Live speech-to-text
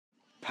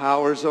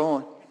Power's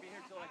on.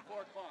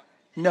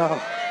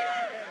 No.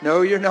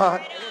 No, you're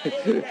not.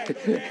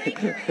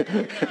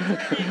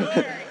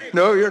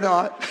 No, you're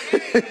not.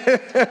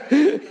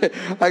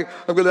 I'm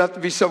going to have to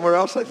be somewhere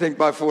else, I think,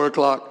 by 4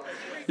 o'clock.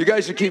 You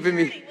guys are keeping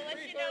me.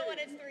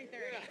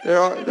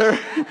 They're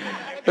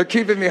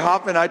keeping me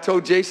hopping. I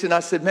told Jason, I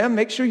said, man,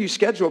 make sure you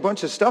schedule a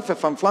bunch of stuff.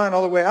 If I'm flying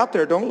all the way out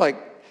there, don't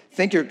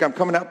think I'm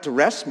coming out to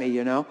rest me,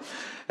 you know.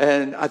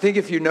 And I think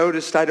if you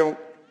noticed,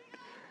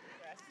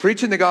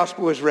 preaching the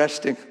gospel is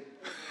resting.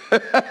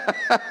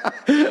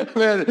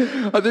 Man,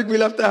 I think we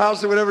left the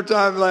house at whatever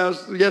time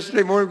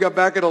yesterday morning. We got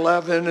back at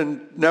 11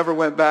 and never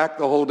went back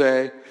the whole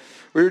day.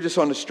 We were just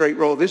on a straight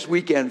roll. This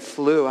weekend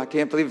flew. I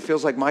can't believe it.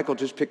 Feels like Michael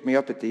just picked me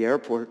up at the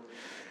airport,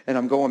 and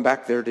I'm going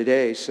back there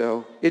today.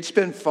 So it's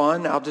been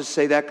fun. I'll just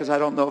say that because I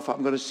don't know if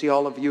I'm going to see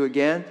all of you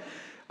again.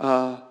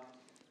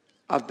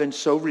 I've been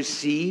so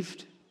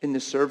received in the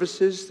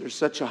services. There's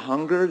such a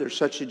hunger. There's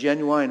such a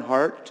genuine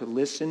heart to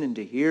listen and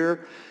to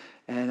hear.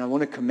 And I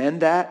want to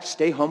commend that.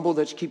 Stay humble.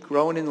 Let's keep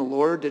growing in the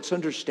Lord. Let's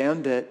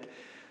understand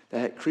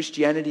that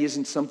Christianity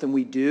isn't something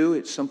we do.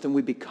 It's something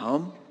we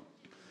become.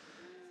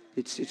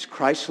 It's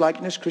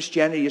Christ-likeness.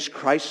 Christianity is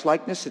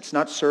Christ-likeness. It's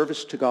not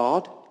service to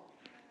God.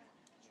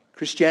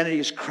 Christianity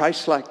is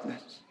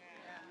Christ-likeness.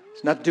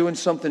 It's not doing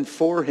something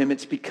for Him.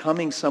 It's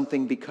becoming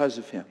something because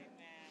of Him.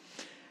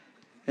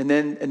 And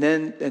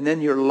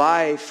then your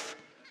life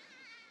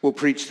will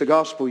preach the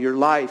gospel. Your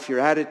life, your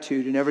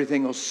attitude, and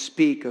everything will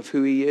speak of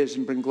who He is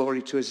and bring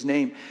glory to His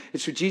name.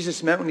 It's what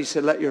Jesus meant when He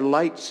said, let your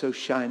light so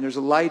shine. There's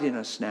a light in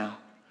us now.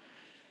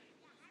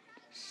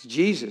 It's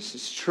Jesus.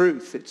 It's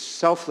truth. It's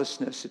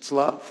selflessness. It's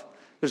love.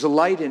 There's a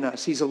light in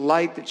us. He's a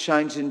light that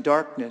shines in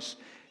darkness.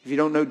 If you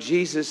don't know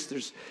Jesus,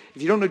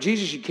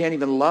 you can't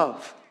even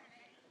love.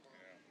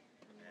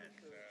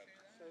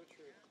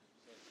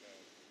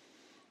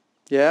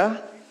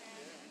 Yeah?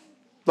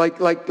 Like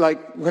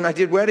when I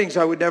did weddings,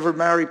 I would never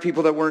marry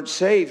people that weren't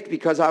saved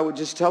because I would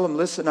just tell them,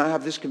 listen, I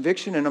have this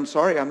conviction and I'm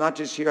sorry, I'm not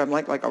just here. I'm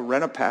like a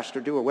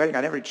rent-a-pastor, do a wedding.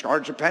 I never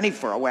charge a penny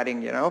for a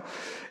wedding, you know.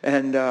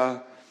 And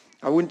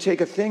I wouldn't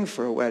take a thing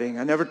for a wedding.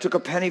 I never took a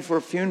penny for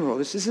a funeral.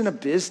 This isn't a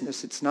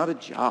business. It's not a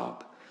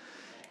job.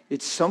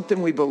 It's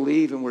something we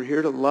believe, and we're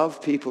here to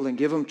love people and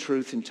give them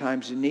truth in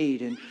times of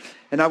need.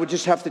 And I would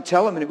just have to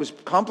tell them, and it was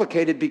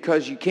complicated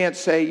because you can't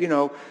say, you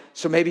know,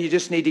 so maybe you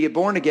just need to get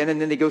born again, and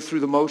then they go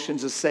through the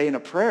motions of saying a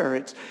prayer.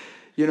 It's,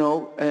 you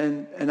know,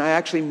 and I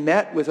actually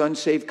met with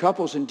unsaved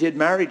couples and did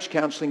marriage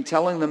counseling,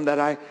 telling them that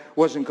I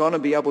wasn't going to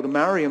be able to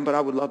marry them, but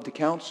I would love to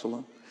counsel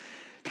them.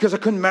 Because I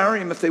couldn't marry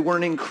them if they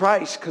weren't in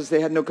Christ, because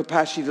they had no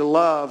capacity to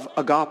love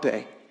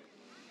agape.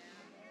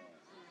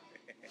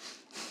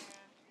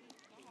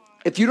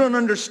 If you don't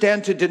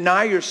understand to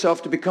deny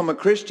yourself to become a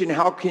Christian,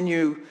 how can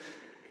you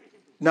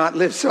not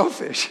live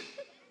selfish?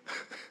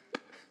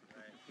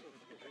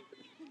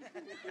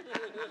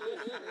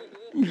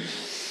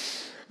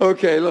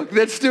 Okay, look,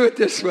 let's do it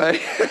this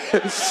way.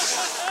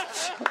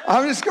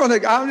 I'm just going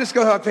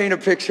to paint a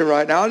picture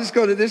right now.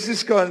 This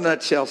is going to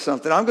nutshell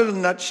something. I'm going to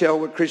nutshell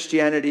what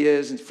Christianity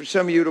is. And for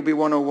some of you, it'll be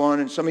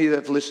 101. And some of you that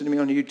have listened to me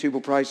on YouTube will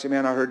probably say,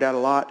 man, I heard that a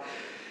lot.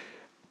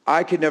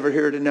 I could never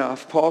hear it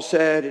enough. Paul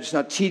said, it's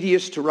not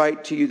tedious to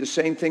write to you the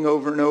same thing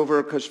over and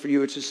over because for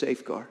you it's a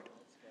safeguard.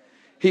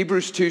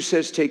 Hebrews 2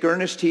 says, take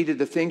earnest heed of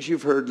the things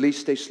you've heard,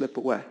 lest they slip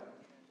away.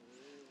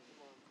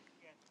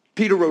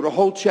 Peter wrote a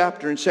whole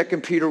chapter in 2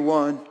 Peter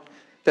 1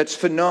 that's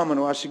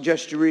phenomenal. I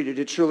suggest you read it.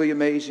 It's really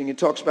amazing. It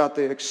talks about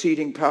the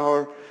exceeding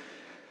power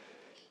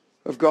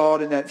of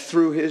God and that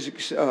through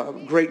His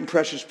great and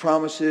precious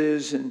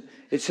promises. And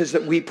it says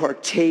that we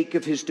partake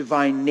of His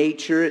divine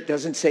nature. It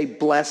doesn't say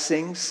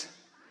blessings.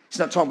 He's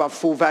not talking about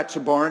full vats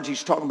of barns.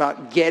 He's talking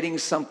about getting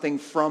something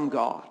from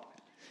God.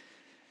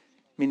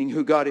 Meaning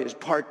who God is,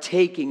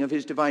 partaking of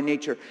His divine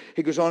nature.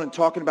 He goes on and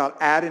talking about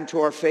adding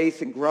to our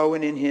faith and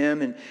growing in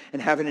Him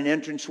and having an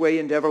entranceway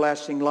into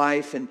everlasting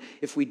life. And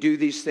if we do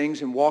these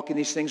things and walk in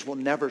these things, we'll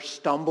never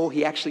stumble.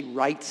 He actually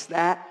writes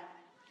that.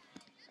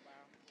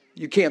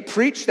 You can't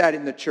preach that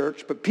in the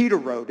church, but Peter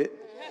wrote it.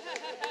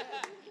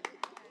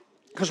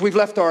 Because we've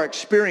left our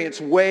experience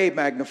way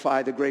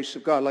magnify the grace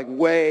of God, like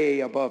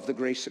way above the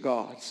grace of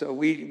God. So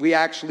we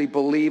actually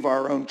believe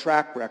our own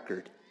track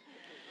record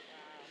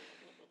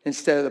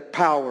instead of the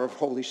power of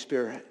Holy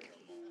Spirit.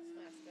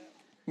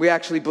 We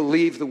actually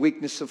believe the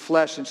weakness of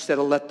flesh instead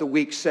of let the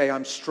weak say,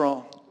 I'm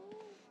strong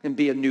and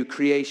be a new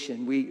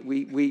creation.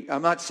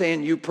 I'm not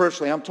saying you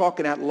personally. I'm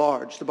talking at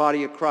large, the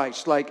body of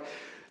Christ. Like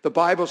the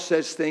Bible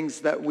says things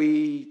that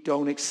we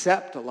don't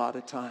accept a lot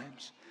of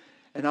times.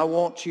 And I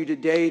want you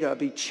today to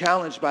be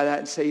challenged by that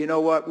and say, you know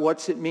what?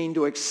 What's it mean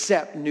to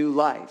accept new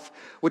life?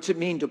 What's it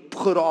mean to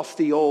put off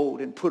the old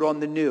and put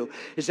on the new?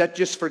 Is that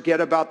just forget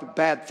about the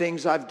bad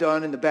things I've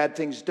done and the bad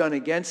things done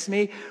against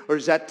me? Or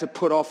is that to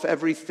put off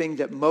everything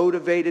that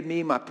motivated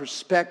me, my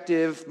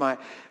perspective, my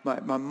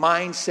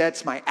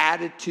mindsets, my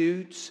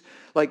attitudes?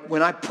 Like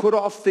when I put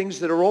off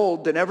things that are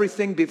old, then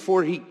everything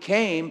before He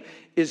came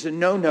is a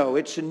no-no.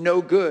 It's a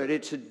no good.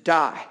 It's a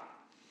die.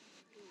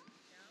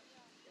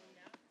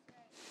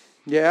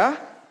 Yeah?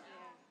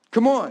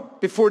 Come on.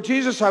 Before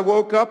Jesus, I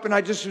woke up and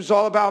it was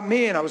all about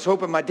me, and I was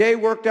hoping my day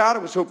worked out. I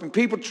was hoping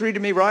people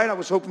treated me right. I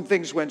was hoping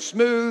things went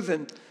smooth.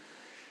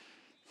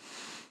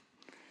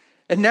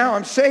 And now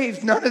I'm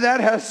saved. None of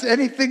that has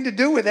anything to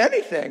do with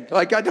anything.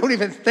 Like, I don't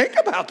even think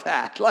about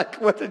that. Like,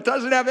 it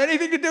doesn't have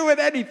anything to do with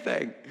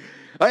anything.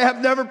 I have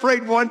never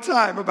prayed one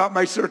time about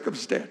my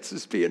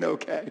circumstances being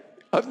okay.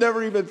 I've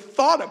never even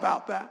thought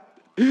about that.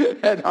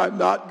 And I'm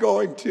not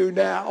going to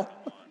now.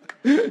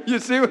 You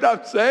see what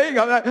I'm saying?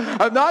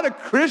 I'm not a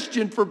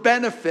Christian for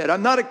benefit.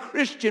 I'm not a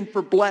Christian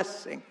for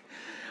blessing.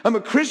 I'm a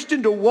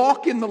Christian to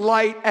walk in the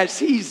light as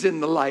he's in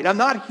the light. I'm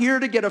not here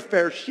to get a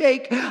fair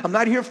shake. I'm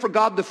not here for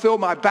God to fill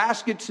my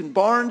baskets and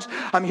barns.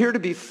 I'm here to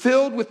be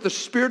filled with the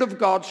Spirit of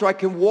God so I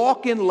can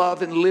walk in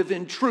love and live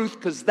in truth,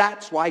 because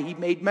that's why he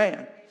made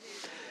man.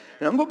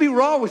 And I'm going to be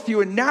raw with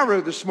you and narrow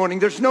this morning.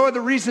 There's no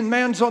other reason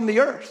man's on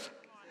the earth.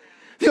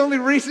 The only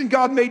reason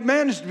God made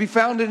man is to be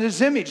found in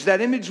his image.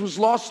 That image was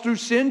lost through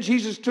sin.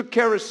 Jesus took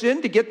care of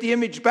sin to get the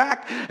image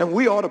back, and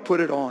we ought to put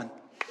it on.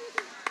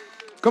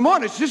 Come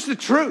on, it's just the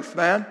truth,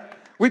 man.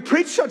 We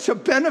preach such a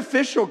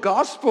beneficial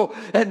gospel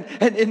and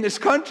in this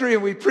country,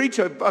 and we preach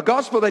a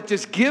gospel that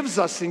just gives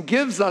us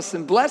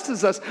and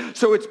blesses us.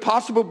 So it's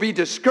possible to be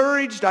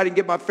discouraged. I didn't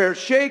get my fair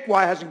shake.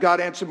 Why hasn't God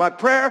answered my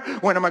prayer?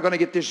 When am I going to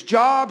get this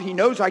job? He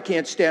knows I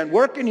can't stand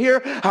working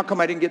here. How come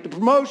I didn't get the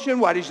promotion?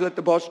 Why did you let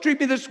the boss treat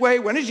me this way?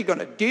 When is he going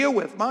to deal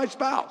with my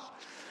spouse?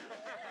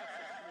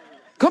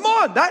 Come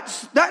on,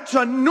 that's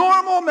a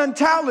normal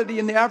mentality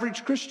in the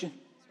average Christian.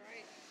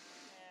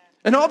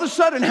 And all of a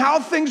sudden, how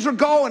things are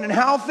going and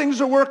how things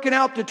are working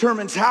out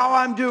determines how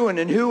I'm doing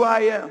and who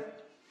I am,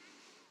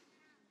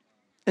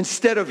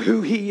 instead of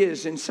who he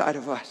is inside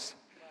of us.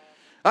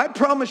 I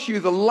promise you,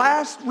 the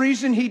last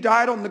reason he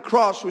died on the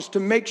cross was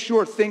to make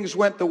sure things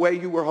went the way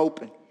you were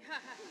hoping.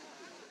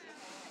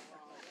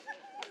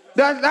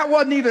 That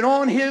wasn't even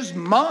on his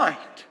mind.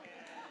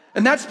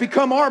 And that's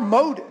become our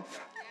motive.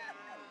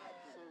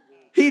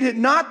 He did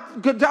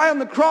not die on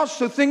the cross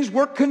so things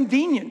were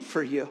convenient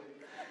for you.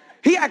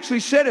 He actually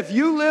said, if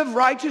you live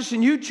righteous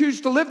and you choose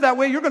to live that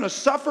way, you're going to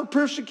suffer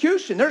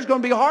persecution. There's going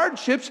to be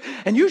hardships,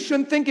 and you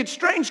shouldn't think it's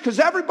strange, because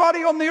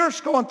everybody on the earth's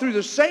going through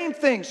the same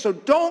thing. So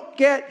don't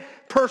get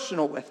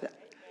personal with it.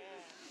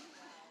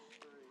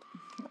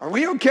 Are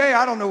we okay?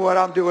 I don't know what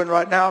I'm doing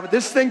right now, but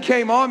this thing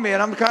came on me,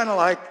 and I'm kind of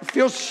like, it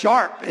feels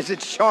sharp. Is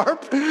it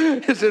sharp?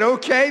 Is it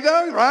okay,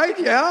 though? Right?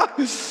 Yeah?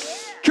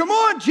 Come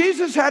on.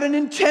 Jesus had an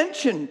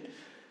intention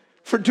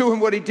for doing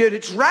what he did.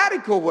 It's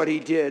radical what he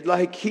did.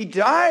 Like, he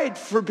died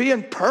for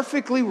being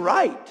perfectly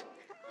right.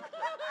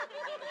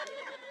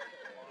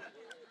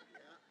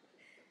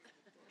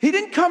 He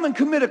didn't come and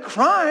commit a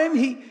crime.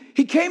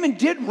 He came and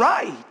did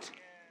right.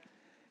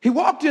 He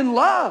walked in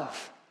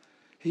love.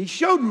 He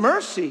showed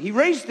mercy. He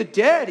raised the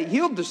dead. He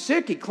healed the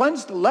sick. He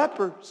cleansed the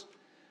lepers.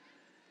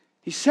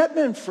 He set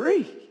men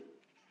free.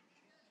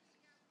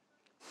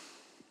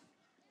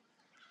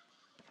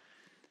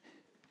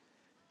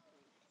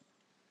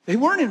 They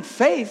weren't in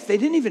faith. They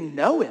didn't even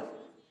know him.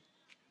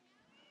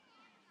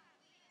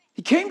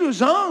 He came to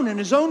his own, and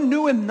his own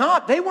knew him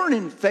not. They weren't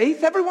in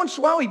faith. Every once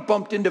in a while, he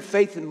bumped into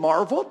faith and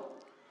marveled.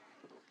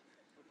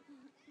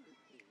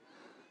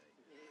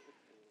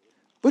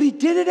 But he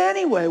did it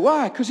anyway.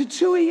 Why? Because it's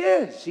who he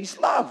is. He's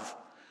love.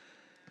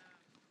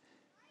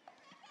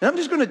 And I'm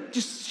just going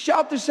to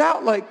shout this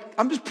out like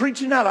I'm just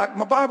preaching out.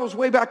 My Bible's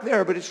way back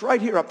there, but it's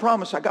right here. I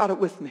promise I got it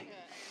with me.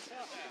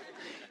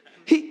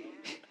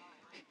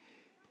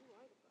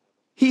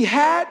 He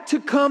had to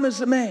come as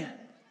a man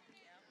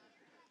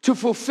to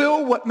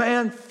fulfill what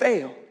man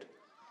failed,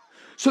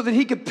 so that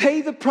he could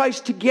pay the price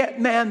to get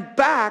man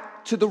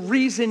back to the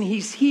reason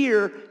he's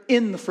here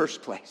in the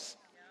first place.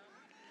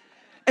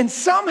 And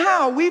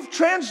somehow we've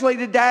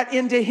translated that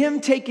into him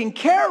taking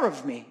care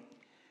of me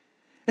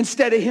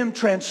instead of him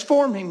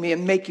transforming me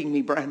and making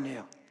me brand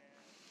new.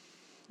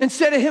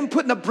 Instead of him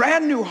putting a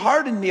brand new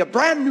heart in me, a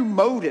brand new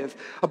motive,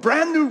 a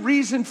brand new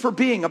reason for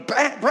being, a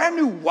brand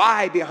new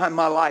why behind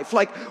my life.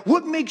 Like,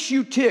 what makes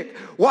you tick?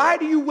 Why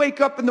do you wake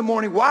up in the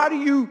morning? Why do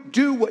you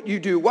do what you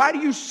do? Why do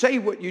you say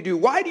what you do?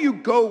 Why do you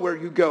go where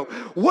you go?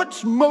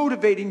 What's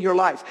motivating your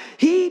life?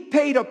 He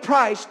paid a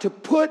price to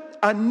put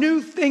a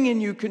new thing in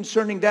you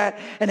concerning that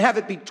and have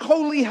it be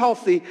totally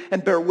healthy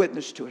and bear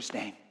witness to his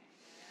name.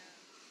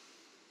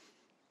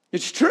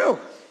 It's true.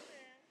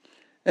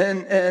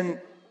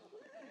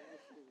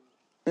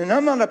 And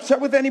I'm not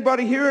upset with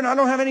anybody here, and I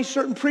don't have any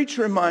certain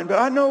preacher in mind, but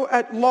I know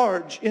at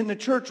large in the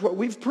church what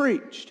we've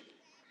preached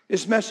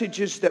is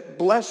messages that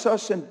bless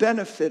us and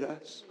benefit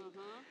us.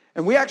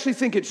 And we actually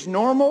think it's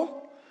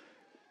normal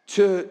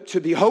to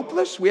be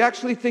hopeless. We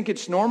actually think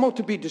it's normal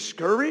to be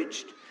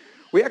discouraged.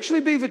 We actually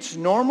believe it's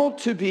normal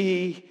to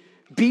be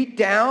beat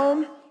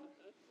down,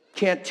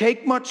 can't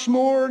take much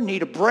more,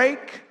 need a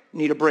break,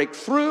 need a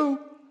breakthrough.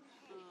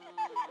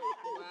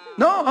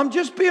 No, I'm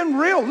just being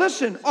real.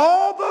 Listen,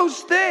 all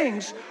those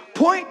things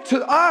point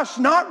to us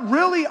not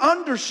really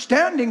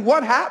understanding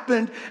what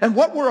happened and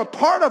what we're a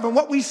part of and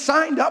what we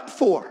signed up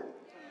for.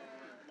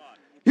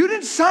 You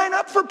didn't sign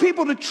up for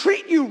people to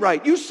treat you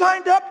right. You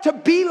signed up to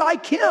be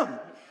like him.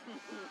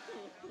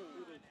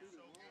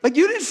 Like,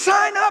 you didn't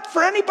sign up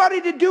for anybody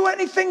to do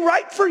anything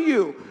right for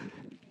you.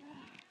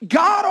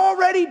 God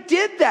already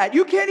did that.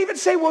 You can't even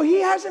say, well, he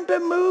hasn't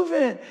been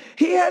moving.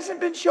 He hasn't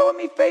been showing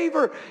me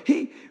favor.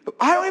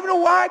 I don't even know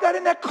why I got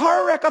in that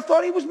car wreck. I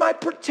thought he was my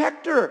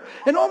protector.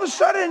 And all of a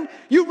sudden,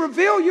 you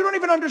reveal you don't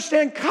even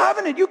understand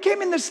covenant. You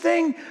came in this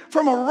thing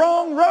from a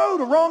wrong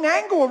road, a wrong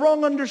angle, a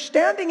wrong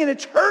understanding, and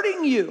it's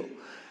hurting you.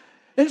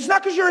 And it's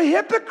not because you're a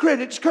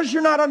hypocrite. It's because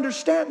you're not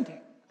understanding.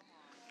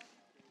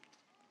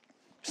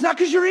 It's not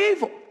because you're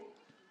evil.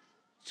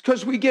 It's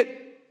because we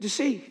get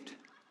deceived.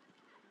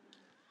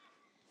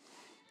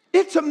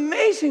 It's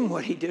amazing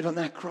what he did on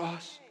that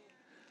cross.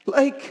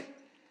 Like,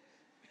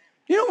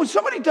 you know, when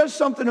somebody does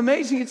something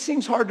amazing, it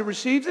seems hard to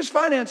receive. This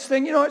finance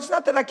thing, you know, it's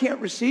not that I can't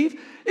receive.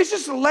 It's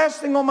just the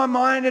last thing on my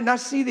mind, and I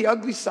see the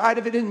ugly side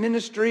of it in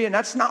ministry, and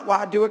that's not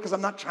why I do it, because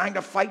I'm not trying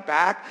to fight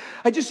back.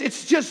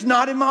 It's just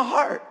not in my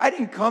heart. I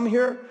didn't come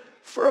here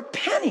for a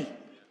penny.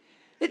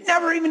 It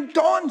never even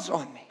dawns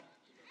on me.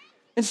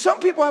 And some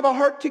people have a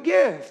heart to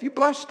give. You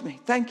blessed me.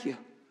 Thank you.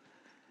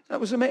 That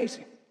was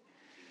amazing.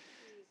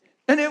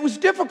 And it was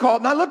difficult.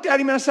 And I looked at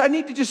him and I said, I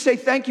need to just say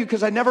thank you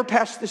because I never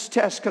passed this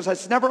test because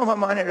it's never on my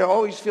mind. And it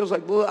always feels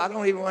like, well, I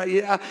don't even want to,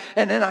 yeah.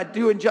 And then I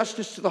do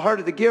injustice to the heart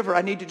of the giver.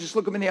 I need to just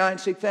look him in the eye and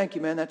say, thank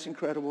you, man. That's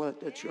incredible.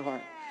 That's your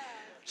heart.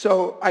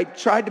 So I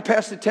tried to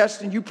pass the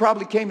test, and you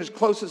probably came as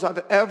close as I've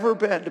ever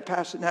been to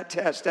passing that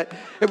test. It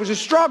was a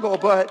struggle,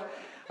 but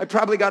I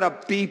probably got a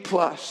B+.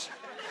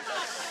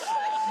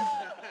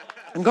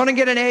 I'm going to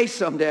get an A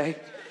someday.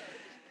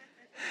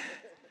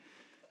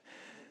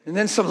 And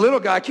then some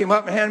little guy came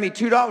up and handed me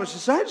 $2 and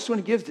said, I just want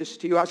to give this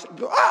to you. I said,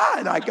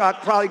 and I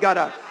probably got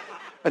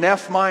an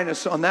F-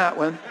 on that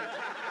one.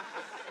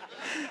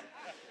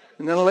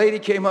 And then a lady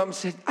came up and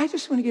said, I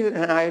just want to give it,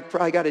 and I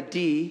probably got a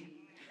D.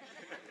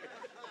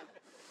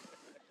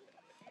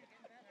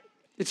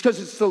 It's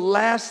because it's the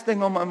last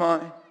thing on my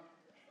mind.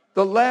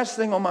 The last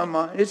thing on my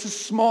mind. It's a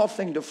small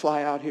thing to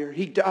fly out here.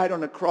 He died on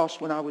the cross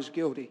when I was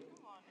guilty.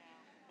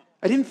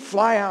 I didn't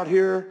fly out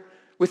here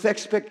with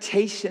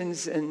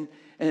expectations and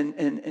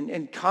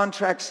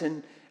contracts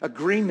and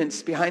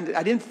agreements behind it.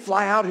 I didn't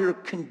fly out here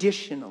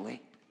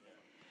conditionally.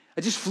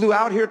 I just flew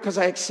out here because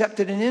I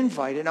accepted an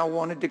invite and I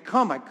wanted to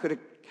come.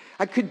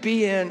 I could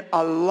be in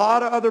a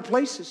lot of other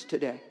places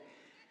today.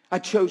 I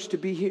chose to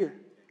be here.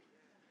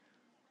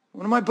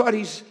 One of my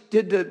buddies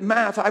did the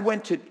math. I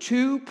went to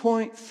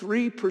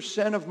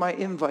 2.3% of my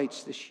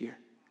invites this year.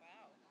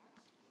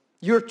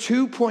 You're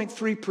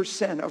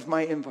 2.3% of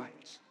my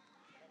invites.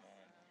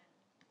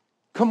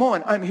 Come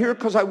on, I'm here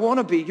because I want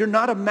to be. You're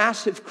not a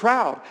massive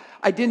crowd.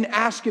 I didn't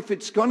ask if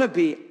it's going to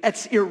be.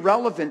 It's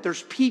irrelevant.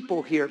 There's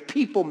people here.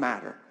 People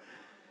matter.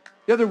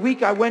 The other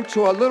week I went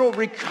to a little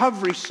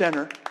recovery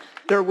center.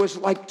 There was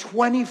like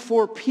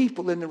 24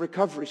 people in the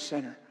recovery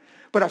center.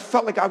 But I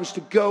felt like I was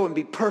to go and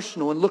be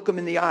personal and look them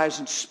in the eyes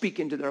and speak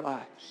into their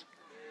lives.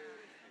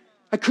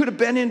 I could have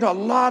been into a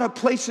lot of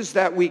places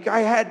that week.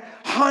 I had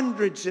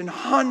hundreds and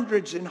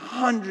hundreds and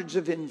hundreds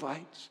of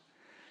invites.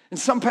 And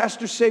some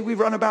pastors say we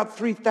run about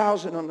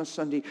 3,000 on a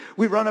Sunday.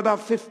 We run about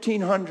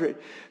 1,500.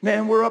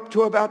 Man, we're up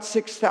to about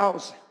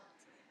 6,000.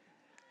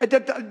 You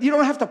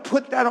don't have to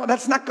put that on.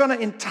 That's not going to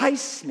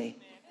entice me.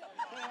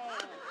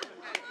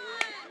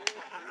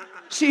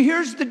 See,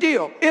 here's the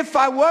deal. If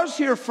I was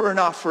here for an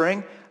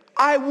offering,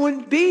 I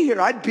wouldn't be here.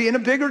 I'd be in a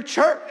bigger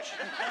church.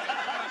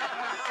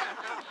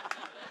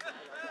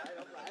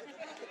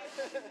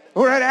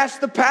 Or I'd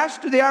ask the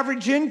pastor the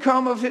average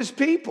income of his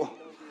people.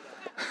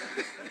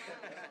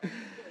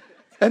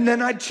 And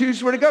then I'd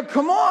choose where to go.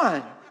 Come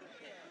on.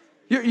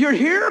 You're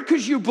here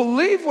because you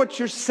believe what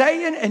you're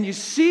saying and you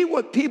see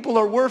what people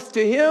are worth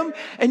to him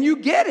and you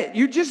get it.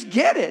 You just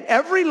get it.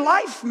 Every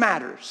life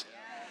matters.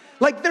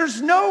 Like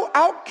there's no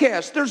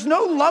outcast. There's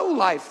no low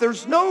life.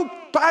 There's no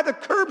by the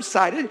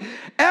curbside.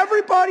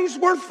 Everybody's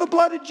worth the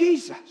blood of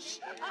Jesus.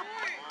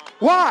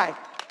 Why?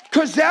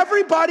 Because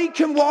everybody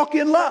can walk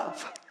in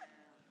love.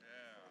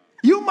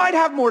 You might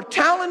have more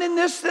talent in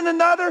this than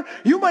another.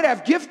 You might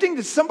have gifting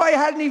that somebody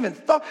hadn't even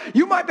thought.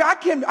 You might be, I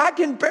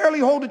can barely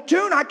hold a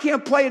tune. I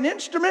can't play an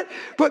instrument,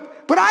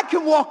 but I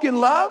can walk in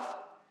love.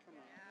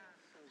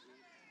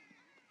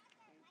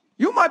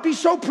 You might be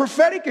so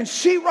prophetic and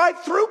see right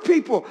through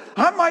people.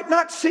 I might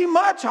not see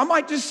much. I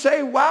might just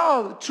say,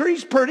 wow, the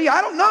tree's pretty.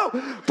 I don't know.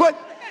 But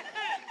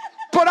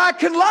I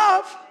can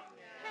love.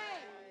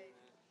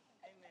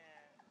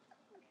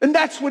 And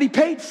that's what he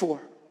paid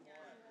for.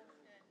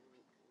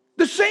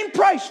 The same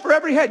price for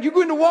every head. You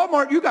go into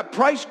Walmart, you got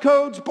price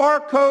codes,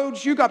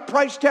 barcodes, you got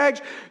price tags.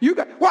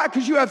 Why?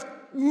 Because you have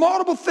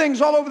multiple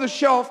things all over the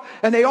shelf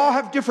and they all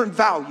have different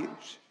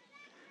values.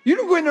 You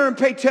don't go in there and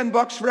pay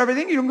 $10 for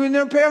everything. You don't go in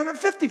there and pay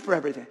 $150 for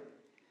everything.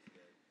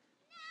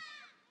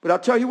 But I'll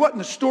tell you what, in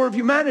the store of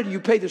humanity, you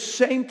pay the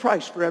same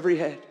price for every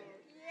head.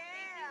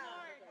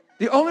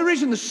 The only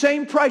reason the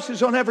same price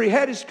is on every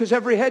head is because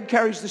every head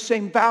carries the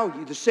same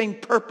value, the same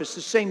purpose,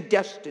 the same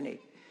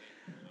destiny.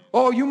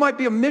 Oh, you might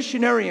be a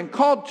missionary and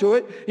called to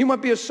it. You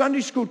might be a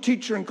Sunday school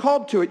teacher and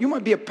called to it. You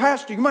might be a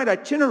pastor. You might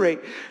itinerate.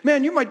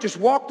 Man, you might just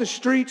walk the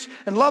streets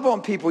and love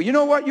on people. You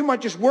know what? You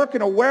might just work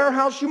in a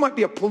warehouse. You might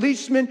be a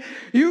policeman.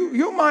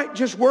 You might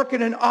just work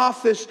in an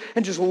office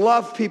and just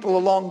love people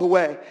along the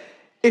way.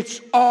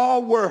 It's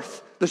all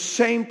worth the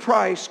same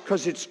price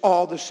because it's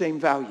all the same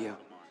value.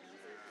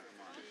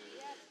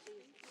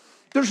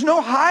 There's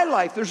no high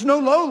life. There's no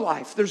low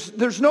life.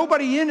 There's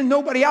nobody in and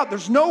nobody out.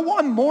 There's no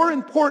one more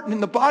important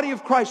in the body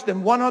of Christ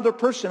than one other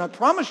person. I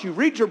promise you,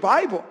 read your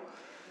Bible.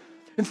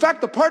 In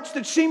fact, the parts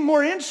that seem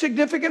more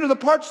insignificant are the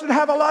parts that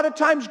have a lot of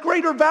times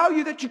greater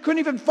value, that you couldn't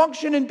even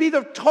function and be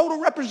the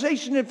total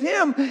representation of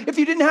Him if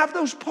you didn't have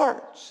those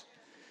parts.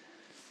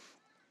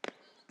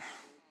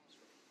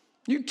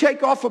 You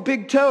take off a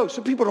big toe.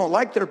 Some people don't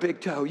like their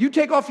big toe. You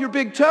take off your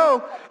big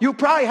toe, you'll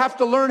probably have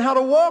to learn how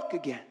to walk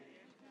again.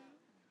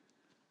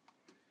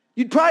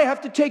 You'd probably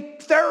have to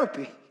take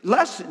therapy,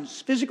 lessons,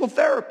 physical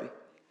therapy.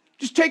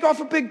 Just take off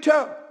a big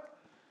toe.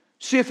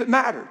 See if it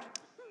mattered.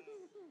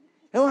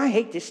 Oh, I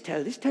hate this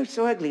toe. This toe's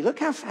so ugly. Look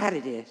how fat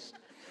it is.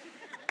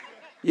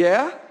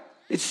 Yeah,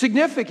 it's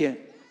significant.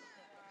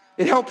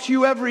 It helps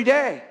you every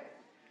day.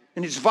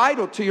 And it's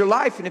vital to your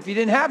life. And if you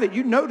didn't have it,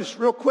 you'd notice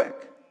real quick.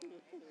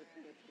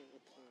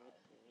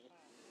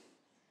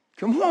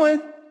 Come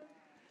on.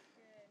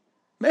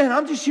 Man,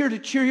 I'm just here to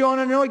cheer you on.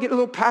 I know I get a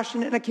little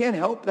passionate and I can't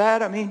help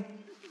that. I mean,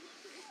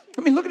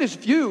 look at this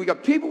view. We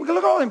got people. Look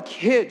at all them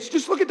kids.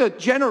 Just look at the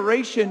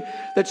generation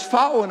that's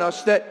following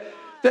us. That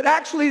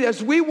actually,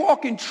 as we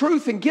walk in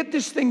truth and get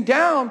this thing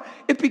down,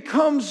 it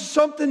becomes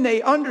something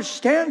they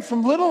understand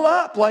from little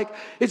up. Like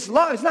it's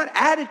love. It's not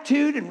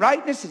attitude and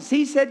rightness and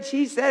he said,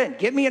 she said, and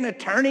get me an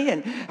attorney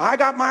and I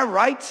got my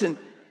rights. And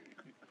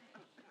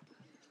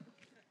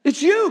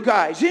it's you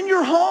guys in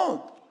your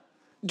home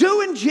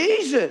doing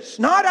Jesus,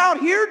 not out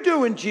here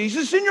doing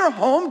Jesus, in your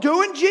home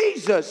doing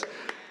Jesus.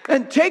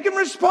 And taking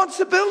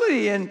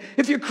responsibility. And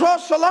if you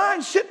cross the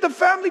line, sit the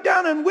family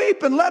down and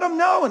weep and let them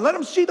know and let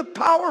them see the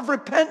power of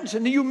repentance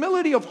and the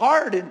humility of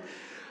heart, and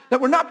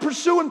that we're not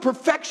pursuing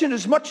perfection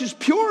as much as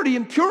purity,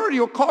 and purity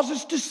will cause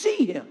us to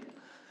see Him.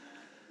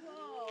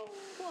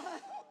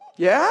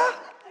 Yeah?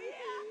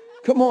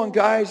 Come on,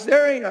 guys.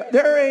 There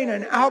ain't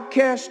an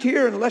outcast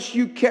here unless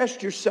you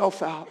cast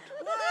yourself out.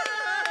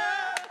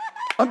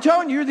 I'm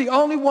telling you, you're the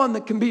only one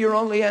that can be your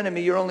only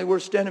enemy, your only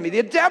worst enemy.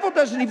 The devil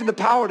doesn't even have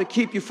the power to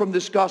keep you from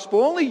this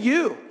gospel. Only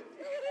you.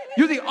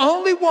 You're the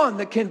only one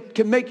that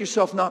can make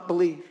yourself not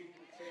believe.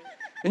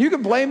 And you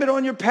can blame it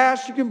on your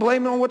past. You can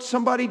blame it on what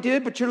somebody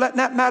did, but you're letting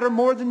that matter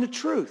more than the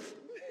truth.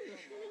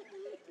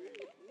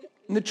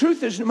 And the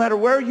truth is, no matter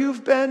where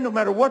you've been, no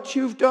matter what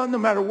you've done, no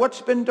matter what's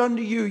been done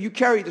to you, you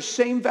carry the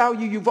same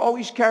value you've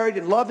always carried,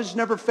 and love has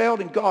never failed,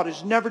 and God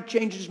has never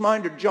changed His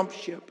mind or jumped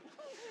ship.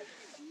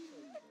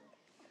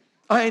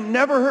 I ain't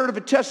never heard of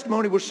a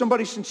testimony where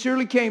somebody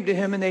sincerely came to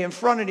Him and they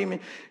affronted Him,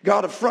 and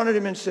God affronted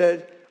him and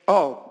said,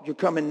 oh, you're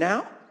coming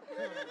now?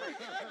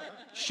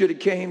 Should have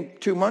came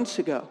 2 months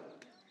ago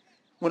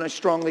when I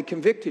strongly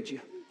convicted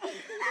you.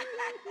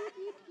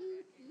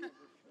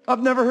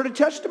 I've never heard a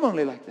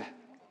testimony like that.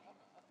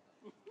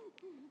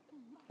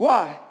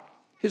 Why?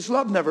 His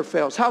love never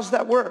fails. How's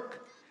that work?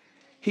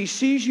 He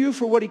sees you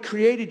for what He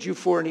created you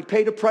for, and He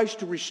paid a price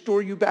to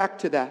restore you back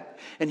to that.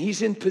 And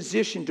He's in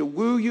position to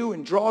woo you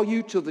and draw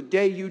you till the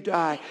day you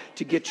die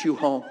to get you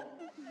home.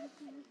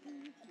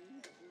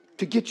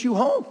 To get you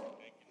home.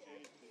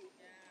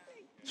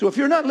 So if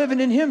you're not living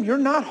in Him, you're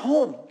not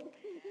home.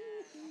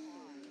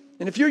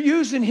 And if you're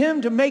using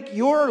Him to make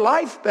your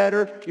life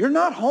better, you're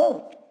not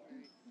home.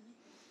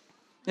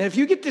 And if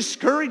you get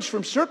discouraged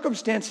from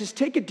circumstances,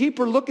 take a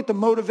deeper look at the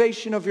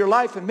motivation of your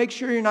life and make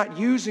sure you're not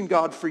using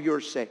God for your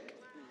sake.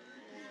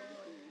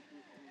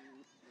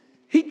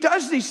 He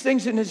does these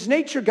things in His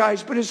nature,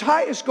 guys, but His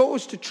highest goal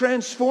is to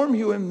transform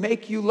you and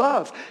make you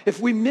love. If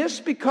we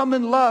miss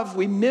becoming love,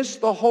 we miss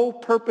the whole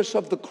purpose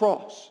of the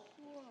cross.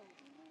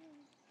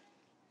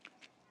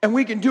 And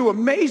we can do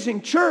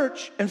amazing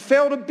church and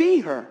fail to be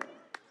her.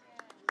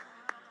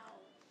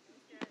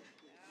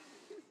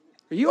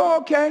 Are you all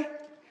okay?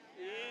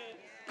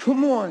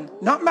 Come on.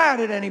 Not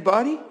mad at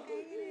anybody.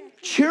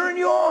 Cheering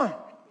you on.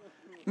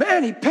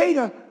 Man, He paid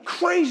a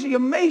crazy,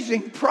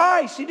 amazing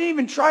price. He didn't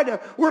even try to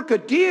work a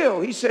deal.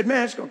 He said,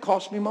 man, it's going to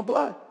cost me my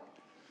blood.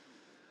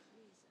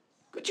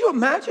 Could you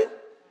imagine?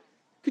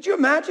 Could you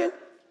imagine?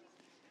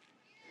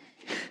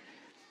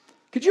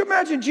 Could you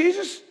imagine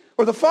Jesus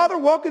or the Father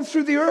walking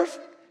through the earth?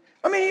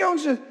 I mean, He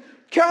owns a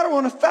cattle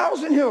on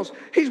 1,000 hills.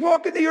 He's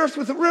walking the earth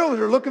with a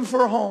realtor looking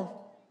for a home.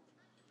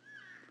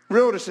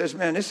 Realtor says,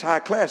 man, this is high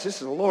class. This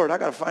is the Lord. I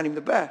got to find Him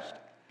the best.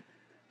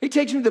 He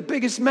takes him to the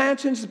biggest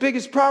mansions, the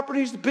biggest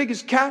properties, the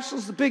biggest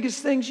castles, the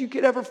biggest things you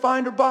could ever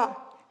find or buy.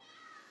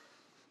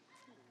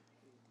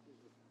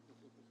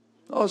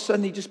 All of a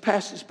sudden, He just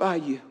passes by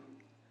you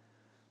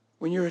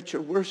when you're at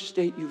your worst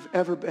state you've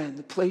ever been,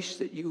 the place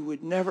that you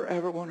would never,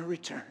 ever want to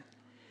return.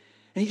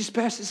 And He just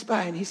passes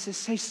by and He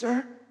says, hey,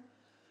 sir,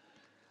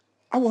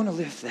 I want to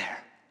live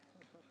there.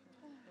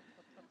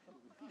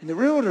 And the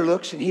realtor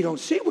looks and he don't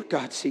see what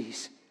God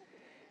sees.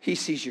 He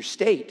sees your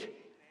state.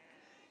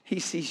 He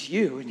sees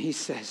you and he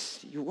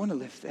says, you want to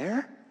live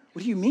there?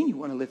 What do you mean you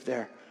want to live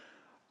there?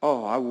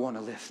 Oh, I want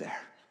to live there.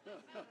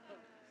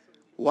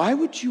 Why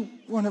would you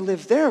want to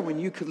live there when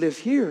you could live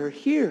here,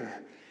 here,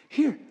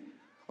 here?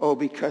 Oh,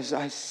 because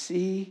I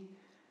see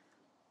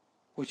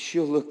what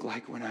she'll look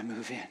like when I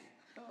move in.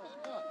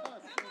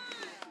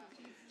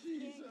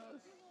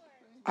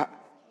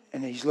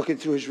 And he's looking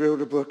through his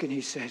realtor book and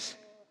he says,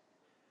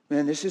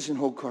 man, this isn't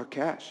cold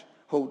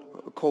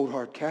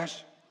hard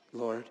cash,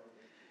 Lord.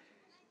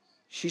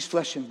 She's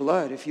flesh and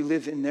blood. If you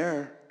live in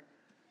there,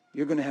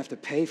 you're going to have to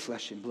pay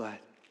flesh and blood.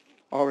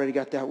 Already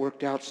got that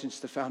worked out since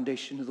the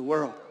foundation of the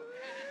world.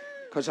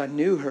 Because I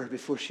knew her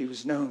before she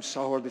was known,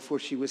 saw her before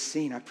she was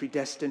seen. I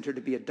predestined her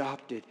to be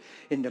adopted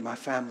into my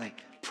family.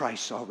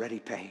 Price already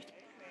paid.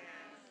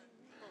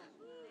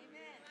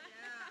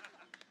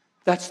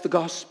 That's the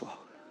gospel.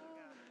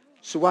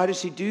 So why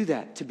does he do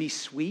that? To be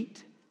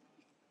sweet,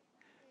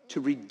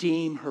 to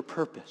redeem her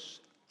purpose,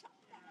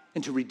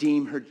 and to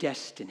redeem her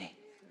destiny,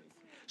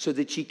 so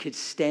that she could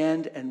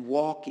stand and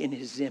walk in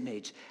his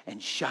image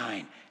and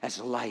shine as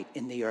a light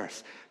in the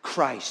earth.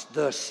 Christ,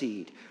 the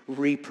seed,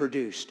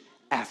 reproduced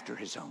after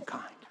his own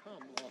kind.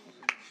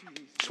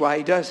 That's why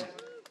he does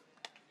it.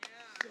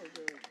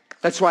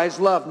 That's why his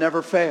love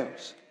never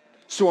fails.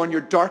 So on your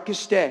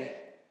darkest day,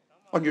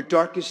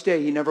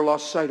 he never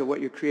lost sight of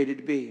what you're created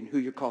to be and who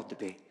you're called to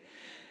be.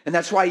 And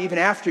that's why even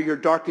after your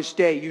darkest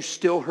day, you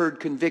still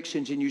heard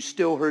convictions and you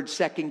still heard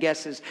second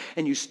guesses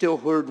and you still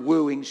heard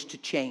wooings to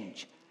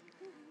change.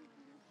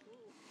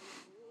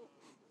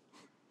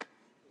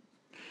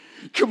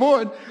 Come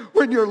on,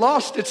 when you're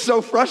lost, it's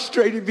so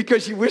frustrating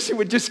because you wish it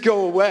would just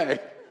go away.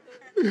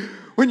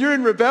 When you're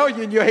in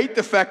rebellion, you hate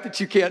the fact that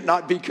you can't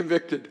not be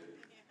convicted.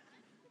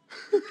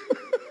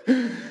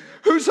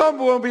 Who's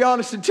humble and be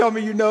honest and tell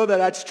me you know that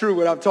that's true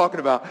what I'm talking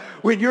about.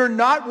 When you're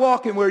not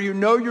walking where you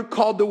know you're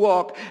called to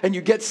walk and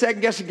you get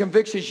second guessing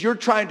convictions, you're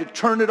trying to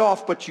turn it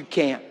off, but you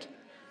can't.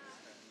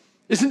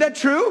 Isn't that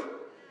true?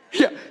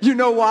 Yeah. You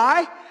know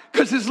why?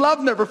 Because his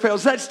love never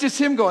fails. That's just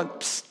him going,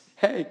 psst,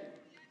 hey.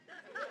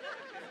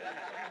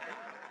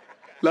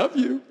 Love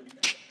you.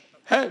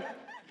 Hey.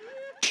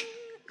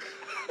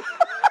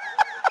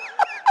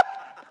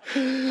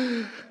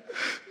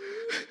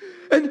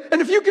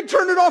 And if you could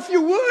turn it off,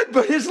 you would.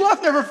 But his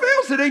love never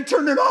fails. It ain't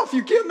turning off.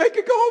 You can't make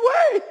it go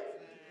away.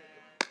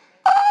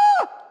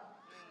 Ah!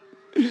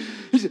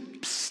 He said,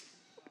 psst.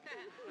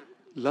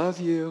 Love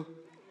you.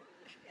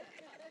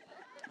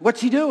 What's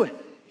he doing?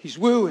 He's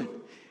wooing.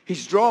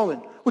 He's drawing.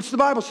 What's the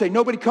Bible say?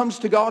 Nobody comes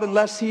to God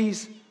unless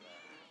he's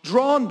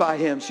drawn by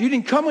him. So you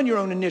didn't come on your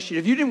own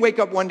initiative. You didn't wake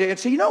up one day and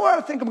say, you know what?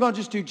 I think I'm going to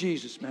just do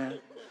Jesus, man.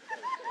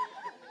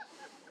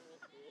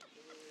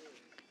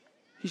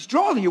 He's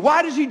drawing you.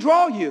 Why does he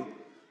draw you?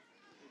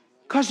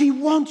 Because he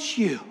wants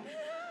you.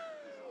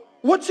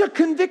 What's a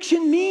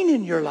conviction mean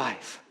in your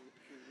life?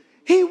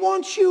 He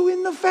wants you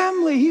in the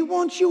family. He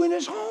wants you in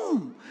his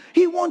home.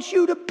 He wants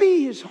you to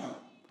be his home.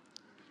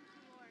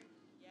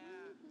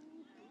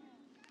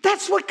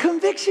 That's what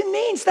conviction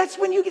means. That's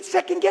when you get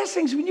second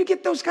guessings, when you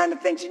get those kind of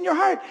things in your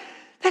heart.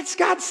 That's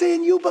God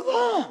saying you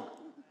belong.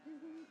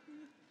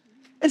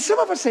 And some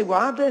of us say, well,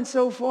 I've been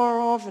so far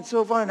off and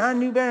so far, and I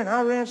knew bad, and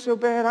I ran so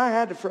bad, I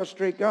had to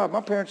frustrate God. My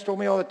parents told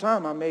me all the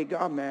time I made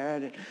God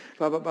mad, and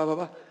blah, blah, blah, blah,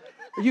 blah.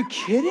 Are you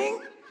kidding?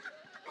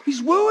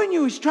 He's wooing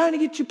you. He's trying to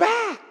get you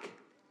back.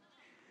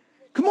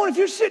 Come on, if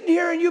you're sitting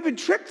here and you've been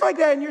tricked like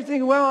that, and you're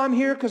thinking, well, I'm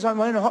here because I'm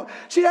in a home.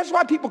 See, that's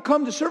why people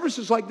come to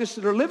services like this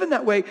that are living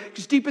that way,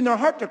 because deep in their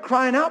heart, they're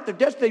crying out. They're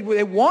desperate.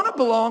 They want to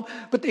belong,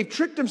 but they've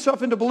tricked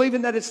themselves into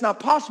believing that it's not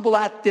possible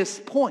at this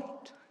point.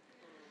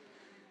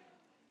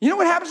 You know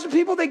what happens to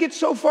people? They get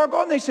so far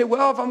gone, they say,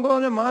 well, if I'm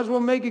going in, might as well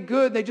make it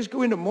good. They just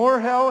go into more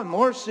hell and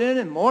more sin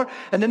and more.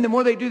 And then the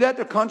more they do that,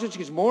 their conscience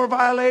gets more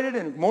violated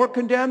and more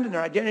condemned, and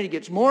their identity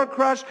gets more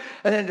crushed.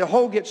 And then the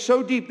hole gets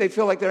so deep, they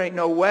feel like there ain't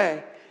no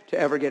way to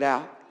ever get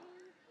out.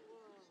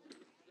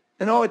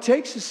 And all it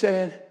takes is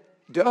saying,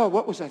 duh,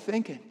 what was I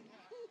thinking?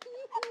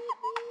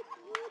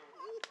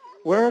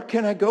 Where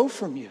can I go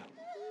from you?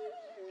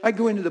 I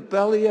go into the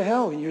belly of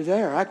hell, and you're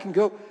there. I can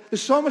go. The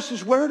psalmist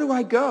says, where do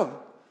I go?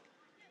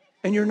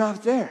 And you're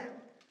not there.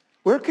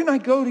 Where can I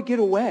go to get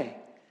away?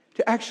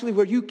 To actually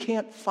where you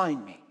can't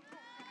find me.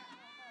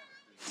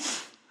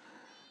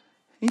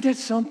 Ain't that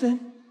something?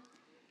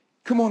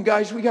 Come on,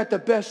 guys, we got the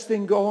best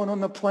thing going on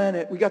the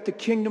planet. We got the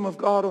kingdom of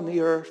God on the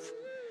earth.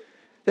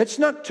 Let's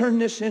not turn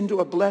this into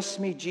a bless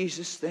me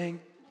Jesus thing.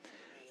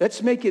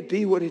 Let's make it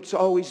be what it's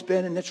always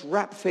been, and let's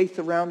wrap faith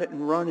around it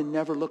and run and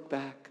never look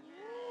back.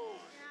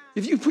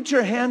 If you put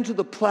your hand to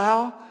the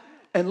plow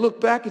and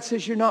look back, it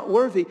says you're not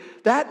worthy.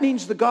 That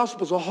means the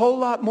gospel's a whole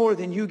lot more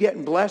than you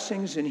getting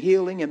blessings and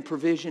healing and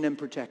provision and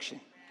protection.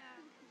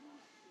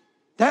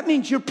 That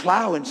means you're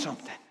plowing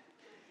something.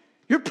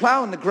 You're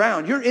plowing the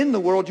ground. You're in the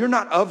world. You're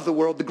not of the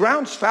world. The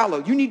ground's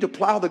fallow. You need to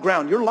plow the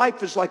ground. Your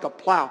life is like a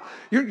plow.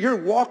 You're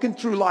walking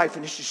through life,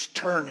 and it's just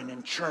turning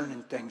and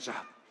churning things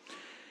up.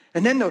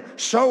 And then the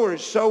sower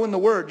is sowing the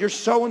word. You're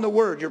sowing the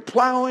word. You're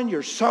plowing,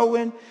 you're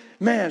sowing.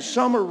 Man,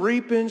 some are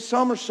reaping,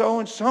 some are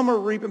sowing, some are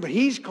reaping, but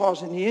he's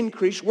causing the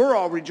increase. We're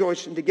all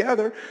rejoicing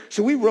together,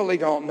 so we really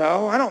don't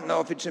know. I don't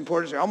know if it's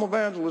important to say, I'm an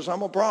evangelist,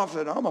 I'm a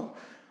prophet,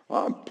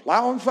 I'm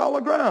plowing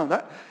fallow ground.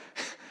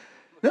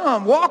 No,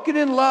 I'm walking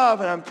in love,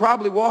 and I'm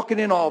probably walking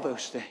in all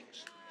those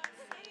things.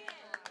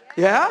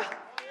 Yeah?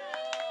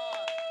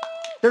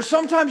 There's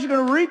sometimes you're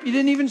going to reap you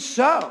didn't even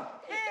sow.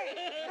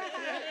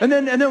 And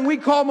then we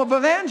call them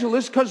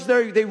evangelists because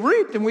they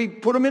reaped, and we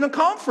put them in a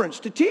conference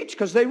to teach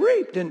because they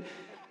reaped.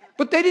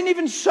 But they didn't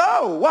even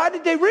sow. Why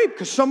did they reap?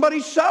 Because somebody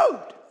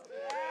sowed.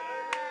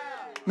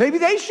 Maybe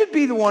they should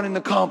be the one in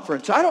the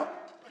conference. I don't.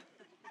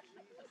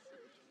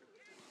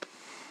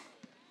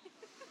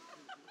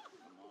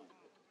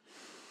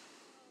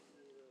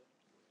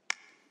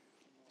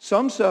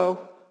 Some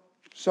sow,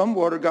 some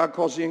water. God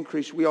calls the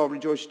increase. We all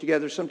rejoice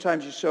together.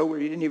 Sometimes you sow where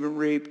you didn't even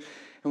reap,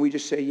 and we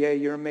just say, yeah,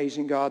 you're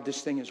amazing, God.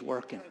 This thing is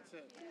working.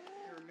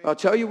 I'll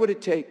tell you what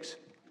it takes.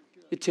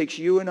 It takes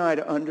you and I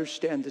to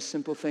understand the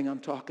simple thing I'm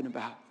talking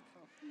about.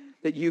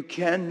 That you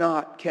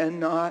cannot,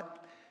 I'm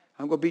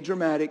going to be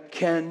dramatic,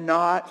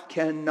 cannot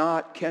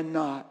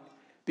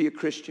be a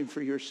Christian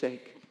for your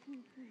sake.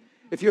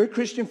 If you're a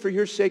Christian for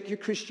your sake, your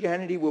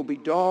Christianity will be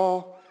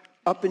dull,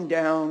 up and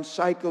down,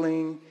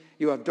 cycling.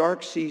 You have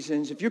dark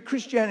seasons. If your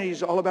Christianity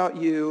is all about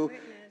you,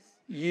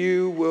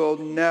 you will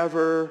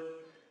never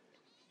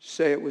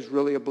say it was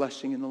really a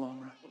blessing in the long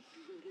run.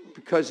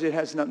 Because it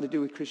has nothing to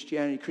do with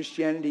Christianity.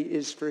 Christianity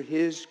is for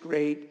his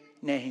great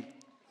name.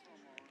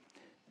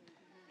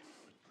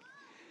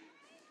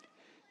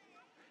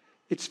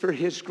 It's for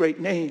his great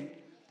name.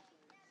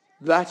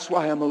 That's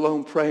why I'm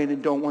alone praying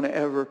and don't want to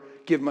ever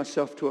give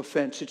myself to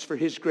offense. It's for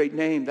his great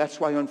name. That's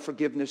why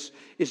unforgiveness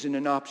isn't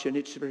an option.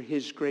 It's for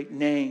his great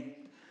name.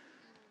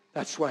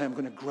 That's why I'm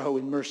going to grow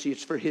in mercy.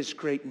 It's for his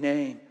great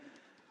name.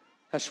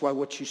 That's why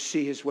what you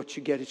see is what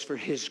you get. It's for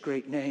his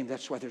great name.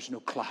 That's why there's no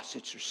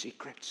closets or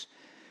secrets.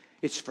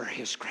 It's for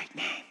his great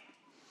name.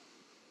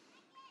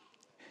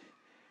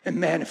 And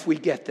man, if we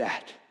get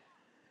that,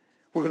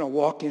 we're going to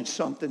walk in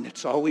something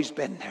that's always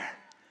been there.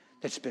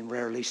 That's been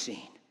rarely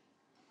seen,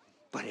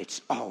 but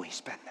it's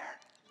always been there.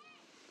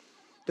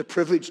 The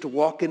privilege to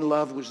walk in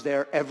love was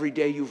there every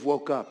day you've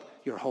woke up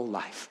your whole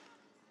life.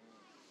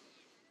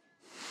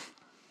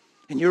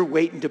 And you're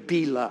waiting to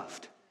be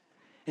loved,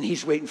 and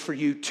he's waiting for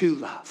you to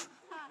love.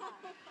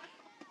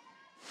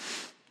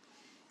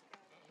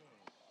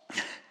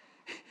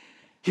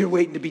 You're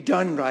waiting to be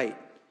done right.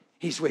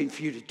 He's waiting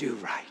for you to do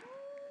right.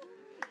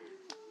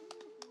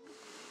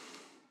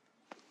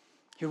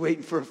 You're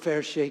waiting for a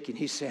fair shake, and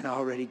he's saying, I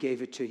already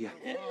gave it to you.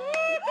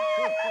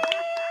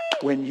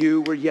 When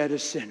you were yet a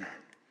sinner,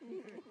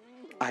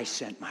 I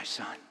sent my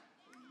son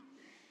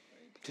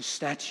to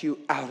snatch you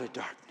out of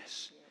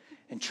darkness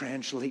and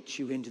translate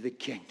you into the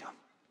kingdom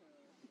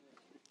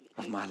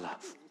of my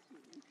love.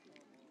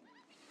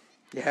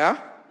 Yeah?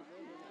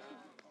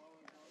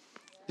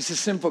 It's a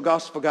simple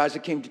gospel, guys. I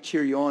came to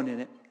cheer you on in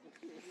it.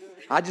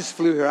 I just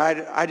flew here.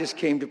 I just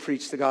came to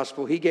preach the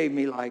gospel. He gave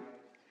me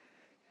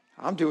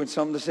I'm doing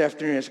something this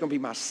afternoon. It's going to be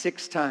my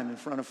 6th time in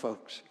front of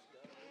folks.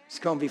 It's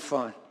going to be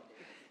fun.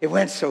 It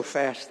went so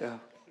fast, though.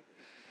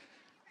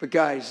 But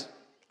guys,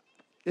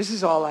 this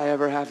is all I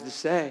ever have to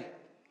say.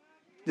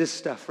 This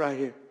stuff right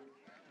here.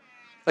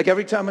 Like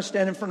every time I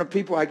stand in front of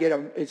people,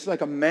 it's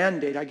like a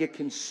mandate. I get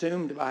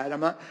consumed by it.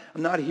 I'm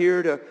not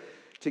here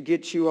to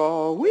get you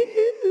all,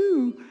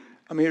 woo-hoo.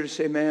 I'm here to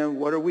say, man,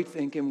 what are we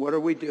thinking? What are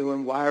we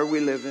doing? Why are we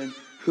living?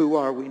 Who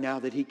are we now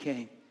that he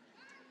came?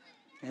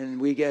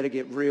 And we got to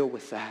get real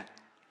with that.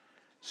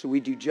 So we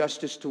do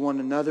justice to one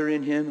another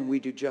in him, and we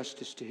do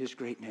justice to his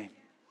great name.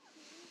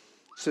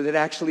 So that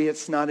actually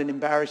it's not an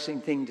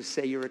embarrassing thing to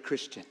say you're a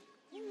Christian.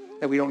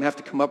 That we don't have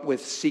to come up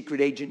with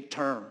secret agent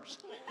terms.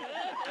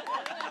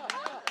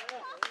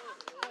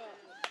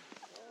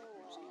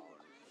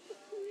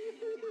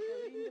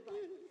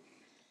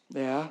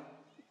 Yeah.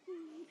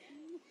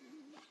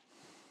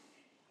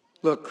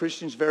 Look,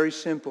 Christians, very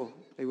simple.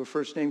 They were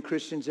first named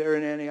Christians there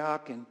in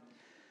Antioch, and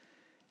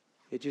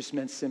it just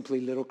meant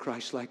simply little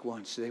Christ-like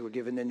ones. So they were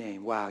given the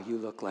name. Wow, you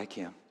look like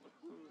him.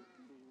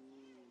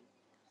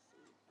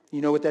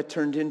 You know what that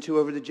turned into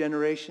over the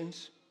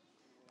generations?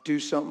 Do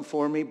something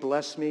for me,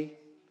 bless me,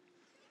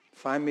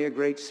 find me a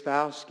great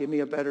spouse, give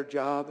me a better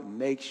job, and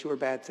make sure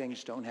bad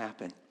things don't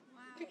happen.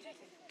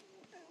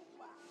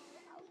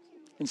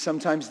 And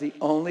sometimes the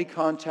only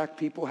contact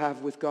people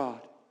have with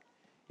God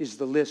is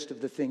the list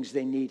of the things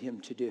they need him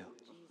to do.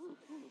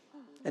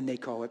 And they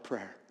call it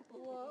prayer.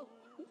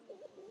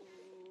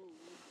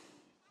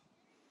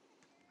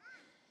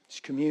 It's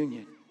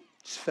communion.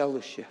 It's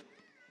fellowship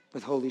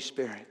with Holy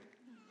Spirit.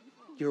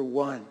 You're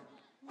one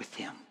with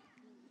him.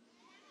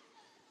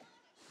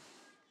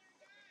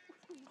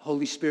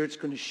 Holy Spirit's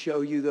going to show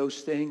you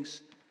those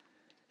things.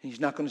 And he's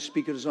not going to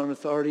speak at his own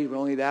authority, but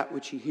only that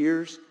which he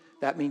hears.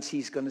 That means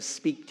he's going to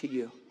speak to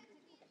you.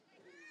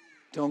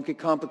 Don't get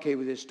complicated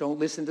with this. Don't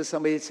listen to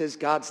somebody that says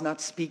God's not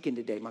speaking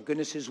today. My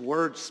goodness, his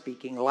word's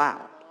speaking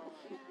loud.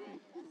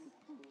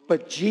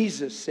 But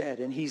Jesus said,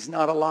 and he's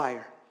not a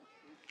liar,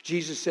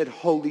 Jesus said,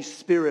 Holy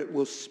Spirit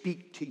will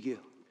speak to you.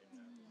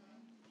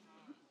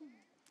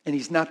 And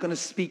he's not going to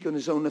speak on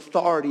his own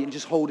authority and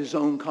just hold his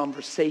own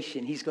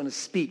conversation. He's going to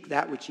speak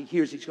that which he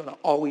hears. He's going to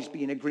always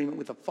be in agreement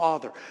with the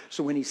Father.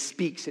 So when he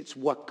speaks, it's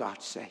what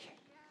God's saying.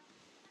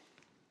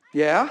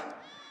 Yeah?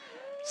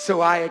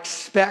 So I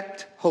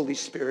expect Holy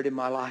Spirit in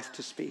my life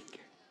to speak.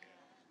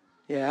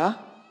 Yeah?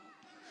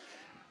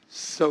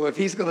 So if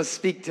he's going to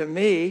speak to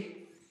me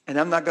and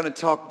I'm not going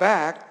to talk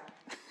back,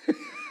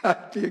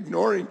 I'd be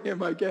ignoring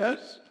him, I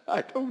guess.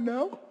 I don't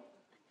know.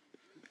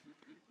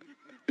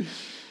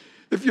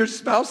 If your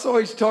spouse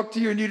always talked to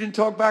you and you didn't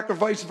talk back or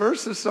vice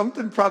versa,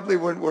 something probably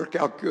wouldn't work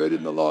out good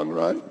in the long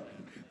run.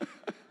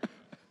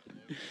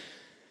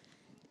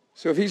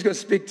 So if he's going to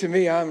speak to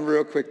me, I'm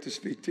real quick to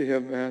speak to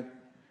him, man.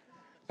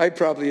 I'd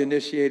probably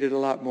initiate it a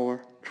lot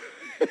more.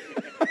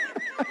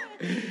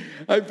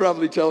 I'd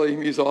probably tell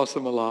him he's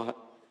awesome a lot.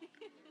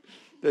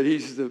 That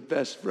he's the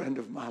best friend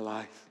of my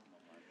life.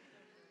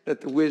 That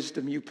the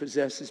wisdom you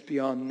possess is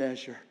beyond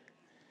measure.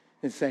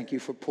 And thank you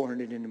for pouring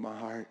it into my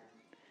heart.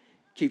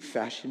 Keep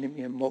fashioning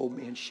me and mold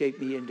me and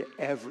shape me into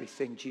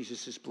everything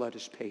Jesus' blood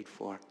has paid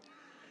for.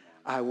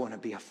 I want to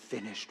be a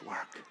finished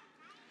work.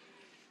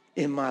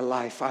 In my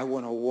life, I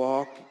want to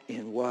walk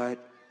in what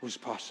was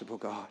possible,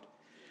 God.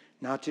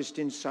 Not just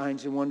in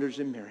signs and wonders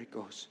and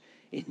miracles.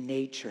 In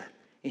nature,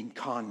 in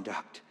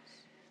conduct,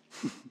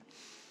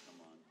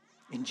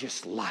 in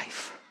just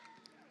life.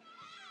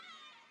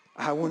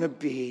 I want to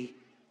be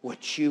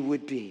what you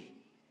would be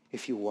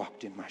if you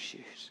walked in my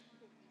shoes.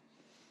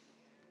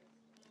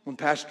 When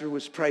Pastor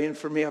was praying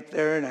for me up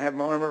there and I had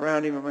my arm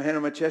around him and my hand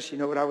on my chest, you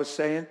know what I was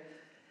saying?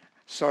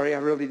 Sorry, I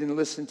really didn't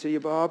listen to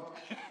you, Bob.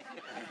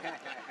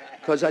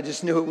 Because I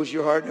just knew it was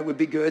your heart and it would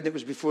be good and it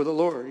was before the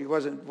Lord. He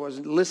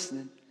wasn't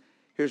listening.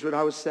 Here's what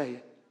I was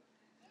saying.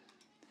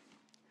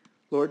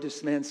 Lord,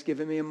 this man's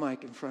giving me a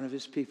mic in front of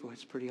his people.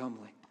 It's pretty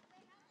humbling.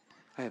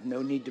 I have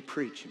no need to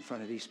preach in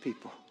front of these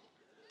people.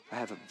 I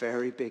have a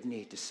very big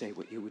need to say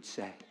what you would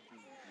say.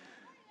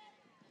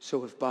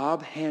 So if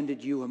Bob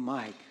handed you a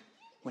mic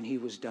when he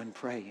was done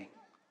praying,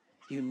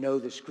 you know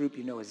this group,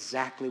 you know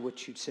exactly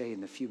what you'd say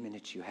in the few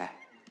minutes you had.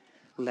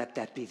 Let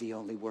that be the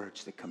only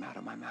words that come out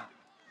of my mouth.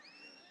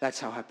 That's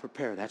how I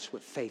prepare. That's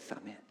what faith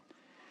I'm in.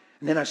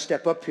 And then I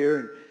step up here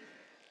and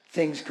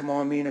things come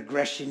on me and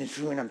aggression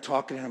and I'm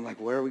talking and I'm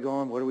like, where are we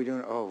going? What are we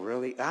doing? Oh,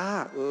 really?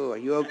 Are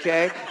you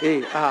okay?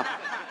 Hey,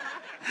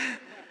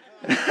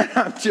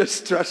 I'm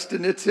just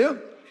trusting it's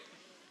him.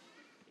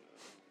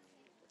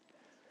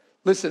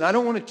 Listen, I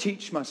don't want to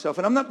teach myself,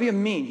 and I'm not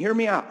being mean. Hear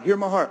me out. Hear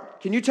my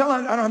heart. Can you tell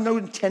I don't have no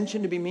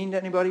intention to be mean to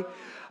anybody?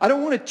 I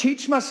don't want to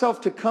teach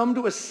myself to come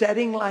to a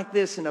setting like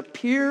this and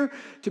appear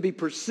to be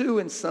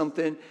pursuing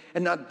something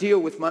and not deal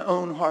with my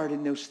own heart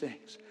in those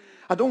things.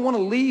 I don't want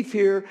to leave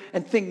here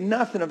and think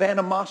nothing of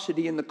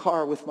animosity in the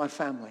car with my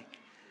family.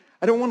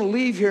 I don't want to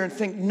leave here and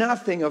think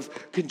nothing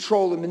of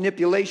control and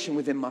manipulation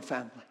within my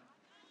family.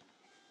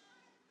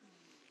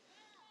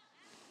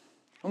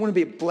 I want to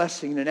be a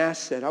blessing and an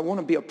asset. I want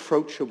to be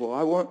approachable.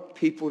 I want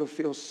people to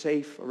feel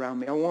safe around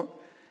me. I want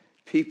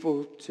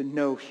people to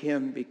know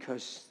him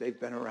because they've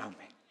been around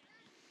me.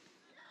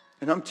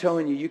 And I'm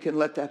telling you, you can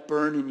let that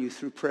burn in you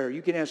through prayer.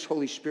 You can ask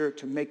Holy Spirit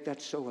to make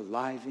that so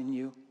alive in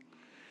you.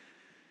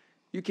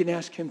 You can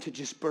ask him to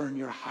just burn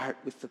your heart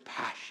with the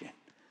passion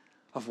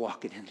of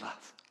walking in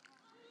love.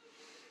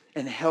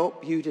 And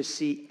help you to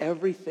see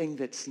everything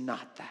that's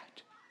not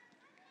that.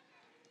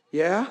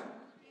 Yeah?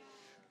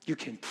 You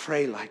can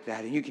pray like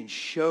that and you can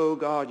show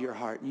God your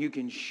heart and you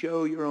can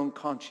show your own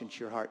conscience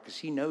your heart because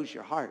he knows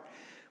your heart.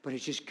 But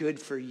it's just good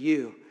for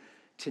you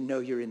to know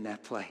you're in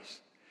that place.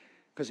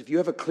 Because if you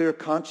have a clear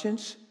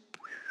conscience,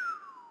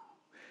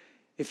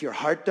 if your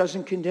heart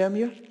doesn't condemn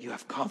you, you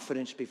have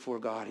confidence before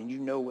God and you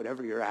know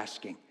whatever you're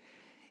asking,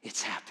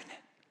 it's happening.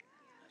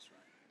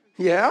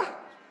 Yeah?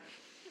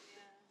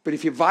 But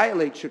if you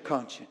violate your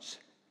conscience,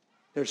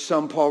 there's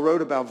some Paul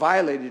wrote about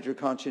violated your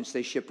conscience,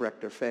 they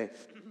shipwrecked their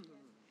faith.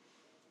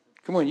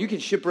 Come on, you can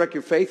shipwreck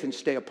your faith and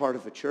stay a part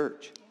of a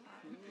church.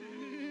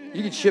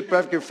 You can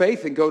shipwreck your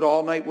faith and go to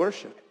all-night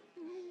worship.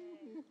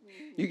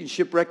 You can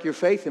shipwreck your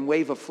faith and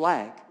wave a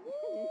flag.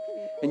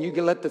 And you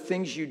can let the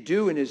things you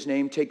do in his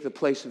name take the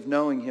place of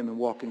knowing him and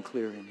walking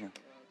clear in him.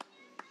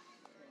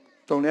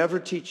 Don't ever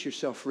teach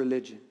yourself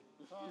religion.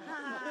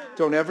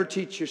 Don't ever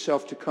teach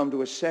yourself to come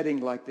to a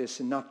setting like this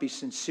and not be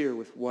sincere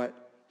with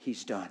what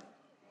he's done.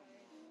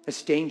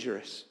 It's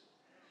dangerous.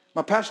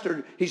 My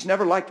pastor, he's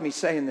never liked me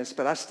saying this,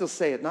 but I still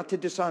say it, not to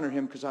dishonor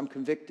him because I'm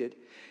convicted.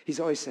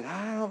 He's always said,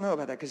 I don't know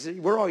about that because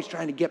we're always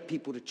trying to get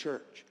people to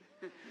church.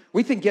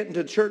 We think getting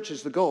to church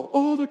is the goal.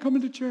 Oh, they're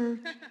coming to church.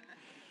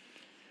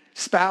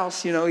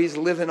 Spouse, he's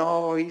living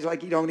he's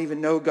like, you don't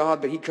even know God,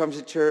 but he comes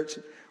to church.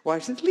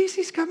 Wife says, at least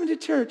he's coming to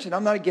church. And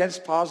I'm not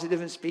against positive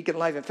and speaking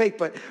life and faith,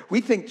 but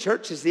we think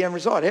church is the end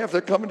result. Hey, if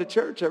they're coming to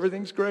church,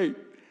 everything's great.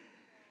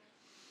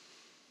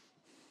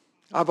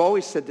 I've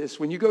always said this.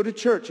 When you go to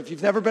church, if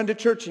you've never been to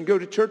church and you go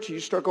to church and you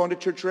start going to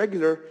church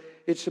regular,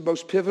 it's the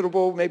most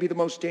pivotal, maybe the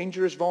most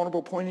dangerous,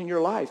 vulnerable point in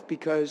your life,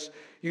 because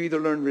you either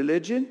learn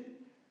religion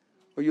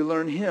or you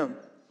learn Him,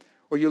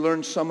 or you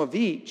learn some of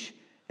each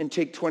and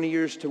take 20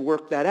 years to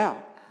work that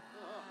out.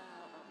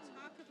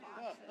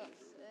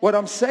 What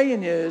I'm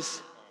saying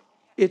is,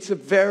 it's a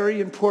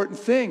very important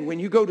thing. When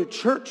you go to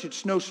church,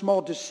 it's no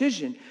small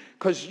decision,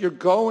 because you're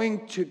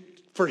going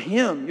for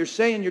Him. You're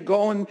saying you're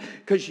going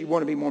because you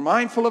want to be more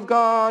mindful of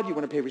God, you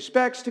want to pay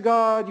respects to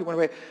God, you want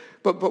to pay,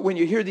 but when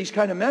you hear these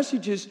kind of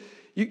messages,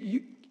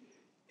 when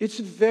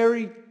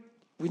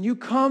you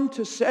come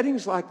to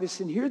settings like this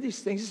and hear these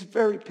things, it's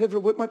very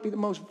pivotal. What might be the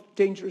most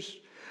dangerous?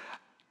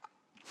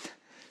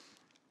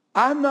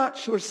 I'm not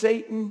sure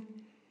Satan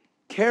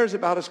cares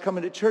about us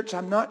coming to church.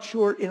 I'm not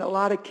sure in a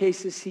lot of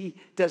cases he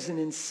doesn't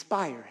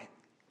inspire it.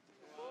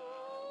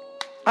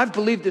 I've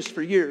believed this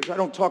for years. I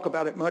don't talk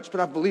about it much,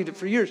 but I've believed it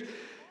for years.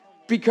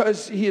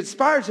 Because he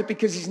inspires it,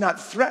 because he's not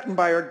threatened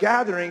by our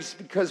gatherings,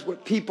 because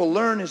what people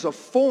learn is a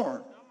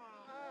form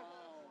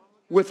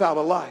without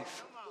a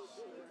life.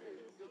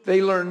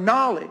 They learn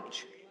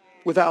knowledge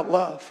without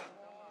love.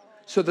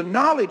 So the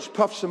knowledge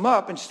puffs them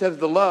up instead of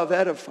the love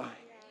edifying.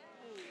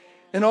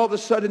 And all of a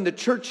sudden the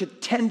church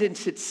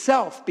attendance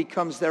itself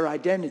becomes their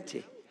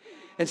identity,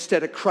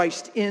 instead of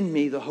Christ in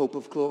me, the hope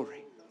of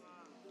glory.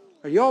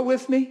 Are you all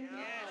with me?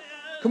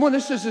 Come on,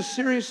 this is a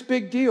serious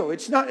big deal.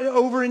 It's not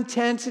over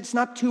intense. It's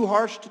not too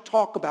harsh to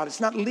talk about. It's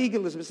not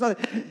legalism.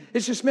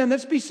 It's just, man,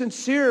 let's be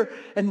sincere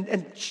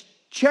and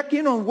check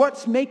in on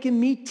what's making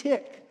me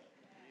tick.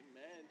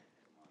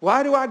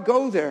 Why do I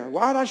go there?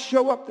 Why did I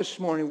show up this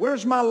morning?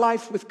 Where's my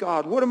life with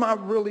God? What am I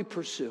really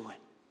pursuing?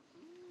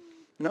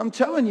 And I'm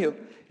telling you,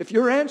 if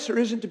your answer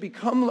isn't to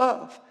become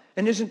love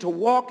and isn't to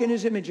walk in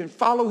His image and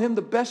follow Him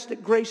the best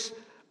that grace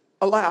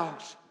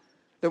allows,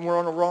 then we're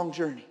on a wrong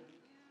journey.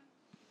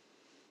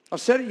 I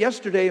said it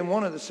yesterday in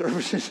one of the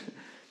services.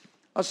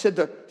 I said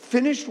the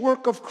finished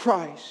work of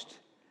Christ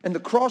and the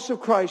cross of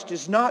Christ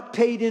is not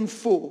paid in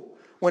full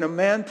when a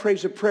man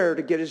prays a prayer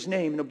to get his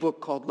name in a book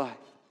called life.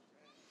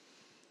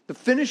 The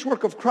finished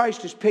work of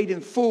Christ is paid in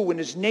full when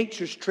his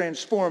nature's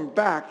transformed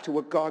back to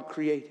what God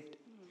created.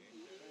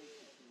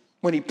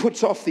 When he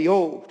puts off the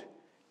old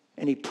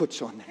and he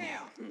puts on the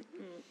new.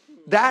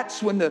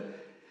 That's when the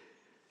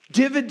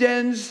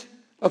dividends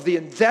of the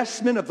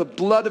investment of the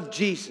blood of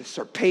Jesus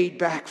are paid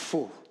back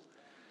full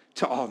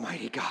to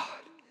Almighty God.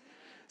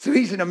 So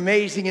He's an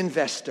amazing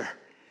investor.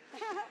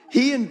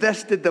 He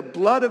invested the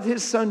blood of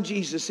His Son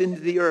Jesus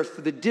into the earth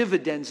for the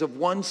dividends of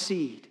one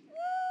seed,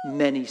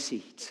 many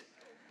seeds,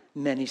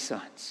 many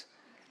sons,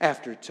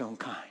 after its own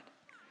kind.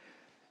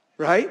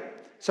 Right?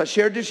 So I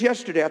shared this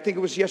yesterday. I think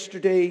it was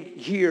yesterday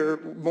here,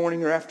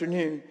 morning or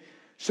afternoon.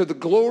 So the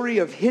glory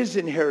of His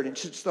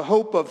inheritance, it's the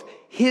hope of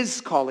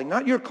His calling,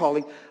 not your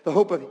calling, the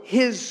hope of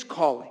His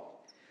calling.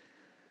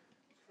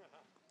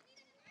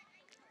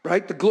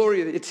 Right? The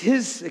glory of it. It's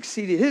His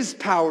exceeding, His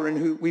power in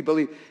who we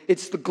believe.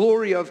 It's the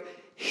glory of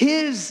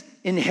His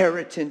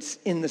inheritance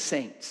in the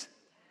saints.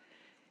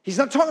 He's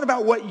not talking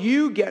about what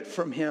you get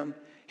from Him.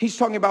 He's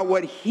talking about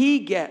what He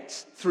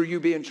gets through you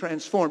being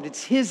transformed.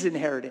 It's His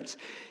inheritance.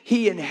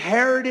 He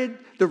inherited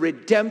the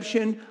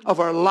redemption of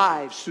our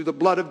lives through the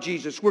blood of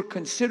Jesus. We're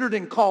considered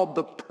and called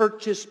the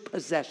purchased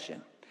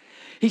possession.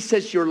 He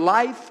says your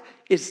life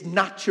is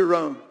not your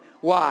own.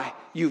 Why?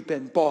 You've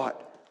been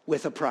bought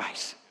with a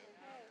price.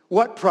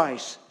 What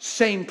price?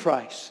 Same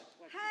price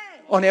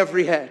on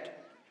every head.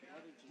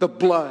 The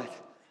blood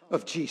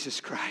of Jesus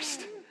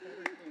Christ.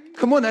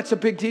 Come on, that's a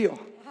big deal.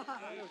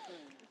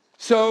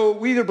 So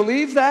we either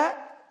believe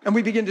that and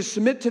we begin to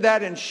submit to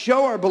that and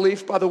show our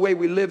belief by the way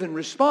we live and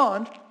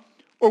respond,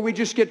 or we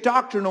just get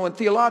doctrinal and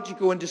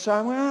theological and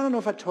decide, well, I don't know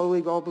if I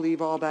totally all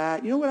believe all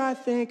that. You know what I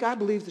think? I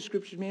believe the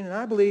scriptures mean, and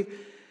I believe.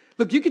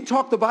 Look, you can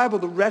talk the Bible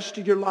the rest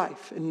of your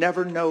life and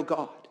never know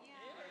God.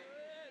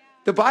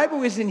 The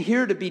Bible isn't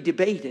here to be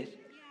debated.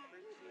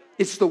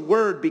 It's the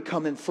Word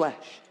becoming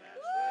flesh.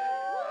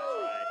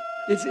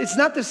 It's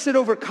not to sit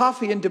over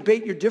coffee and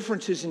debate your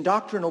differences in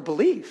doctrinal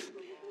belief.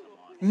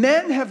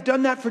 Men have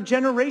done that for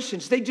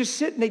generations. They just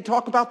sit and they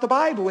talk about the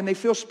Bible and they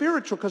feel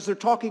spiritual because they're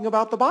talking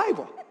about the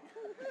Bible.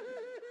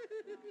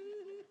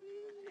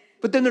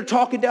 But then they're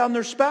talking down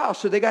their spouse,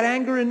 so they got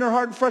anger in their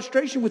heart and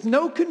frustration with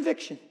no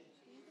conviction.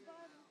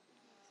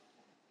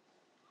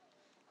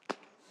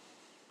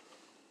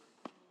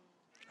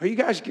 Are you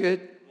guys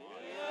good?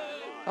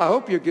 I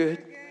hope you're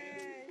good.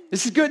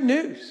 This is good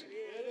news.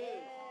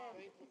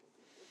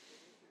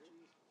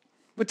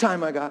 What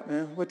time I got,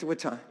 man? What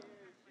time?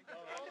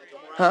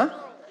 Huh?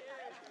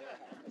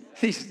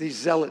 These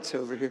zealots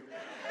over here.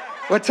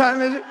 What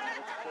time is it?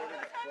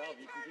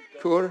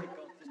 Quarter?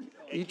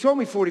 You told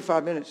me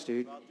 45 minutes,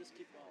 dude.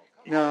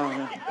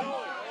 No,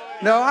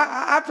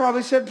 I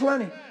probably said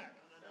plenty.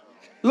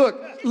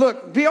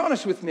 Look, be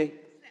honest with me.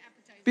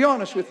 Be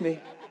honest with me.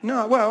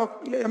 No,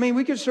 well, I mean,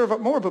 we could serve up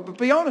more, but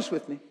be honest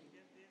with me.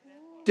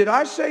 Did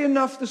I say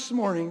enough this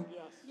morning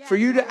for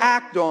you to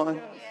act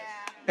on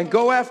and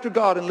go after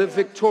God and live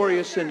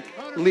victorious and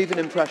leave an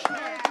impression.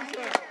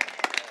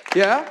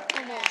 Yeah?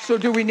 So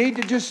do we need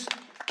to just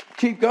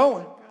keep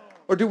going?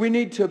 Or do we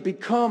need to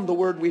become the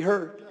word we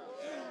heard?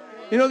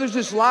 You know, there's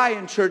this lie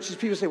in churches.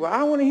 People say, well,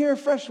 I want to hear a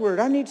fresh word.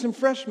 I need some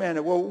fresh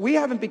manna. Well, we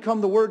haven't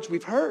become the words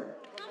we've heard.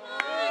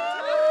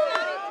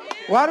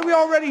 Why do we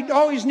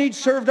always need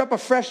served up a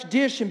fresh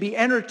dish and be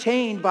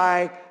entertained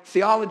by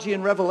theology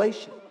and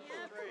revelation?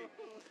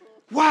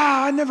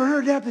 Wow, I never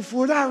heard that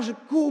before. That was a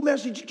cool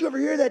message. Did you ever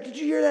hear that? Did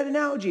you hear that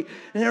analogy?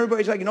 And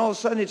everybody's like, and all of a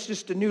sudden it's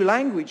just a new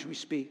language we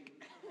speak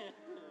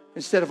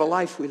instead of a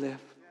life we live.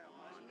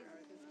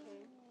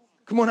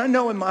 Come on, I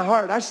know in my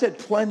heart, I said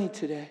plenty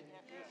today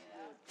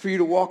for you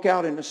to walk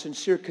out in a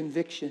sincere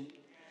conviction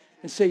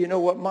and say, you know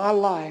what, my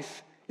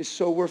life is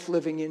so worth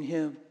living in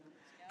him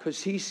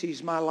because he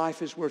sees my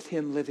life is worth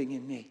him living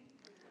in me.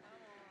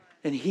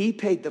 And he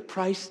paid the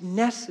price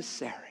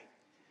necessary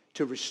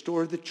to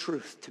restore the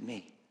truth to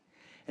me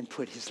and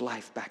put his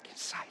life back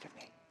inside of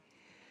me.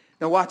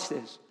 Now watch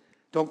this.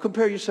 Don't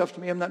compare yourself to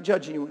me. I'm not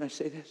judging you when I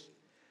say this.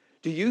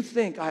 Do you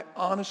think I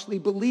honestly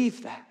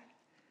believe that?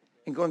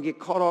 And go and get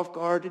caught off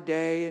guard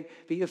today and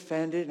be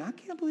offended. And I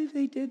can't believe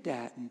they did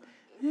that. And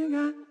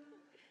God,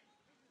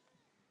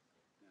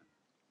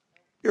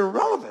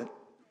 irrelevant.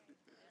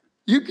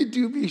 You could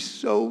do me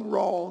so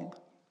wrong.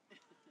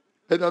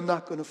 And I'm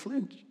not going to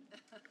flinch.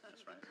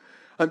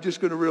 I'm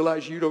just going to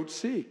realize you don't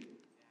see.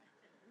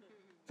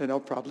 And I'll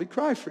probably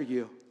cry for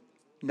you,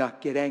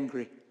 not get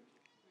angry.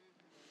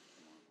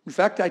 In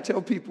fact, I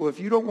tell people, if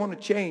you don't want to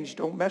change,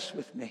 don't mess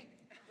with me.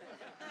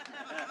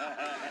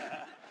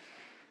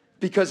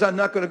 Because I'm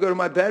not going to go to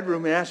my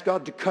bedroom and ask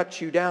God to cut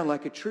you down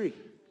like a tree.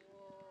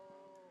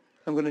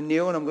 I'm going to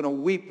kneel and I'm going to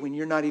weep when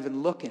you're not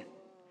even looking.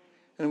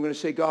 And I'm going to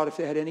say, God, if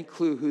they had any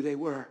clue who they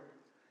were,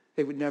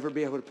 they would never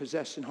be able to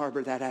possess and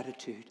harbor that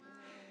attitude.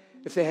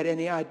 If they had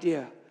any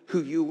idea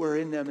who you were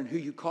in them and who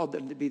you called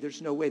them to be,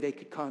 there's no way they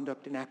could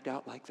conduct and act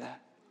out like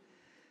that.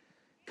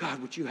 God,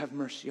 would you have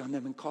mercy on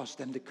them and cause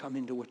them to come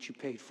into what you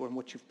paid for and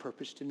what you've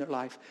purposed in their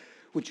life?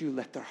 Would you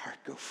let their heart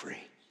go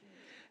free?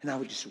 And I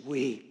would just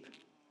weep.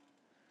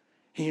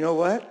 And you know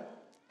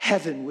what?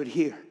 Heaven would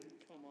hear.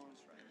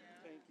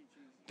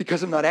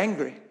 Because I'm not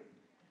angry.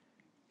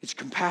 It's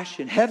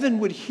compassion. Heaven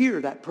would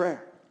hear that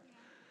prayer.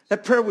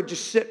 That prayer would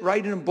just sit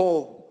right in a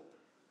bowl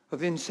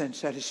of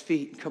incense at his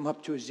feet and come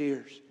up to his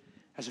ears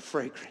as a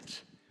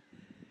fragrance.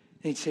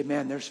 And he'd say,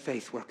 man, there's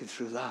faith working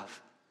through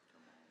love.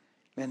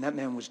 Man, that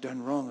man was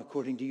done wrong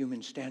according to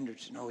human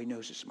standards, and all he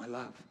knows is my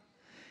love.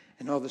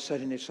 And all of a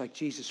sudden it's like,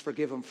 Jesus,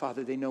 forgive them,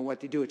 Father. They know what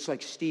to do. It's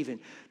like Stephen,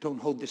 don't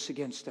hold this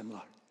against them,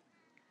 Lord.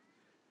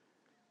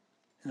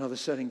 And all of a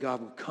sudden,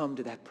 God will come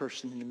to that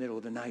person in the middle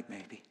of the night,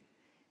 maybe,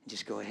 and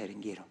just go ahead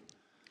and get them.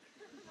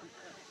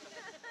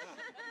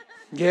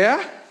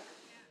 Yeah?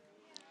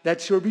 That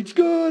sure beats,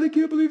 God, I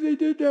can't believe they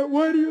did that.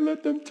 Why do you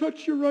let them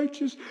touch your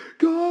righteous?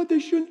 God, they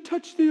shouldn't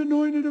touch the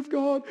anointed of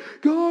God.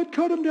 God,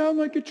 cut them down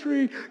like a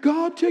tree.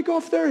 God, take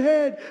off their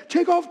head.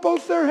 Take off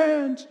both their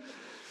hands.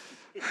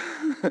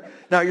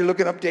 Now you're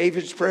looking up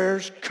David's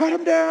prayers. Cut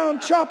them down.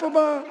 Chop them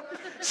up.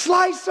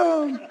 Slice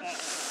them.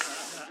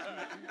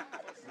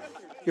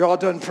 You're all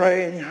done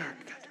praying.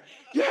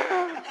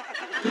 Yeah.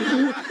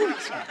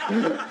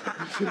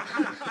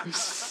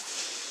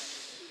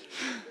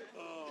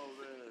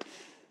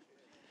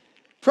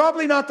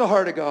 Probably not the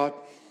heart of God.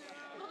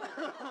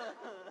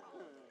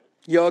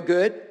 Y'all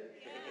good?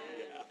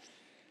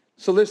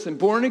 So listen,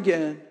 born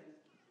again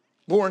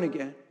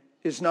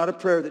is not a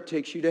prayer that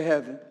takes you to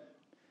heaven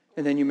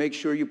and then you make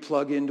sure you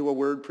plug into a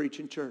word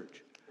preaching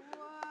church.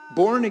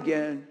 Born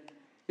again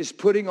is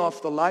putting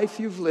off the life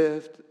you've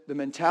lived, the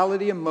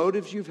mentality and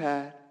motives you've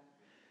had,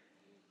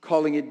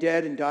 calling it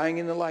dead and dying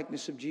in the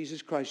likeness of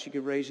Jesus Christ you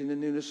can raise in the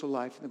newness of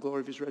life and the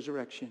glory of his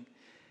resurrection.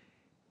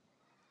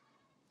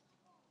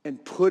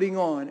 And putting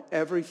on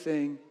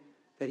everything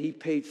that he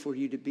paid for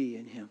you to be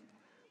in him.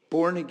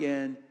 Born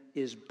again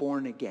is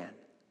born again.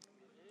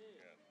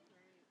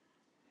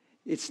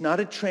 It's not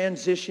a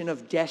transition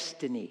of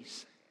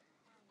destinies.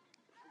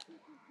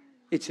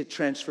 It's a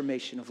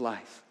transformation of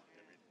life.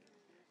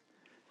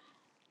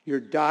 You're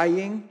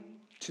dying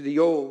to the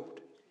old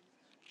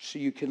so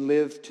you can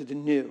live to the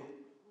new.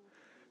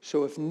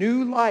 So if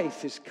new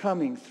life is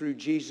coming through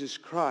Jesus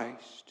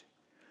Christ,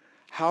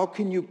 how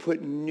can you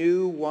put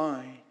new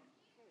wine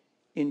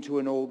into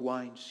an old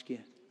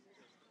wineskin?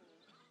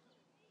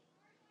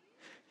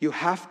 You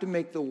have to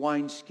make the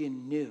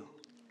wineskin new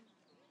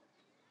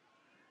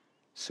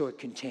so it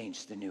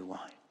contains the new wine.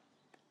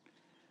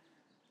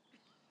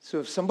 So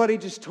if somebody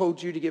just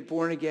told you to get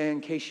born again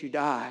in case you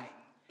die,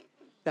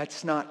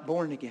 that's not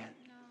born again.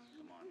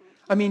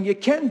 I mean, you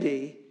can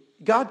be.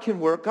 God can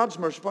work. God's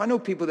merciful. I know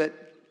people that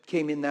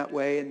came in that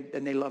way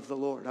and they love the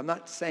Lord. I'm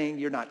not saying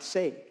you're not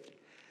saved.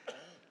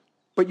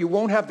 But you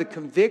won't have the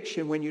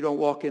conviction when you don't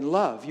walk in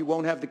love. You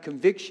won't have the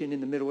conviction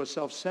in the middle of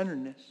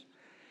self-centeredness.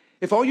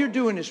 If all you're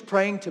doing is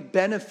praying to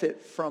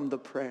benefit from the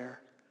prayer,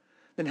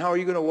 then how are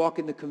you going to walk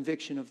in the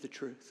conviction of the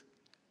truth?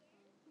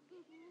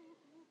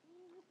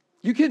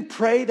 You can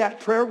pray that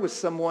prayer with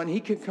someone. He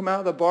could come out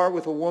of the bar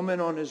with a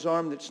woman on his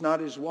arm that's not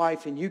his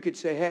wife, and you could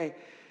say, hey,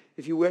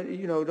 if you went,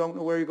 don't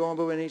know where you're going,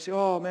 but when he say,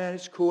 oh man,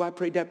 it's cool. I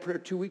prayed that prayer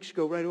 2 weeks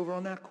ago right over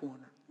on that corner.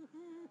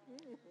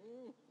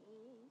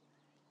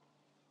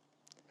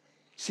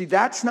 See,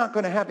 that's not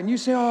going to happen. You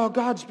say, oh,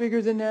 God's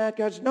bigger than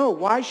that. No,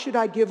 why should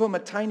I give him a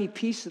tiny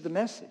piece of the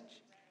message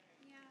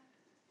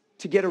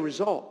to get a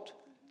result?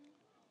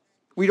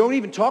 We don't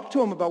even talk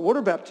to him about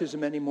water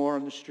baptism anymore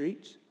on the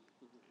streets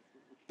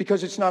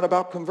because it's not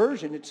about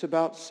conversion. It's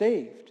about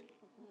saved.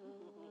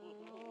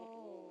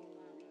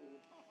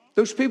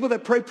 Those people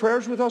that pray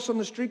prayers with us on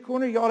the street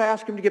corner, you ought to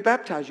ask them to get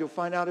baptized. You'll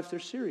find out if they're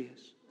serious.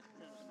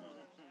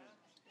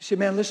 You say,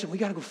 man, listen, we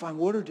got to go find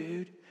water,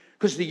 dude.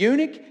 Because the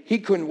eunuch, he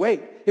couldn't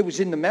wait. It was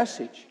in the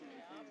message.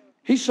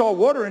 He saw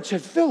water and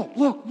said, Philip,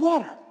 look,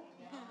 water.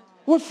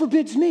 What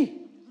forbids me?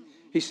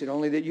 He said,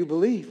 only that you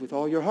believe with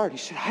all your heart. He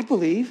said, I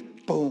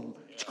believe. Boom.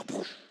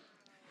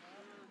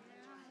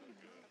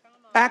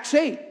 Acts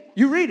 8,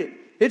 you read it.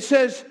 It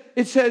says,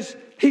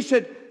 he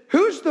said,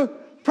 who's the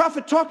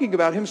prophet talking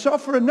about,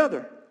 himself or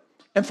another?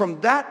 And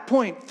from that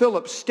point,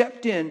 Philip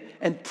stepped in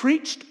and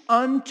preached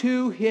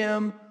unto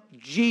him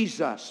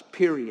Jesus,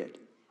 period.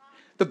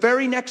 The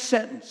very next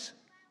sentence,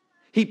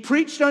 he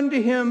preached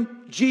unto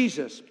him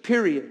Jesus,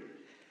 period.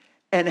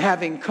 And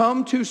having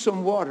come to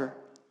some water,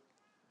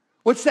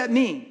 what's that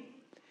mean?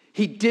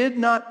 He did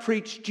not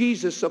preach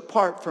Jesus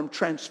apart from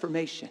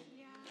transformation.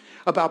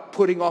 About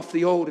putting off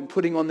the old and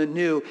putting on the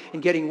new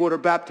and getting water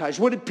baptized.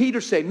 What did Peter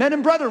say? Men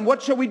and brethren,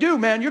 what shall we do,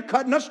 man? You're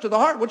cutting us to the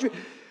heart.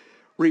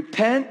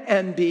 Repent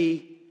and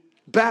be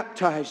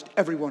baptized,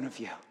 every one of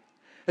you.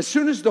 As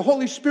soon as the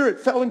Holy Spirit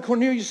fell in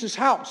Cornelius'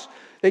 house,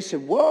 they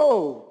said,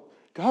 whoa,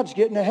 God's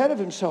getting ahead of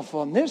himself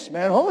on this,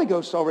 man. Holy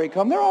Ghost already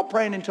come. They're all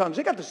praying in tongues.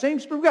 They got the same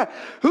Spirit of God.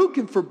 Who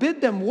can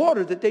forbid them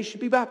water that they should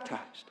be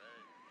baptized?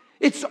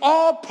 It's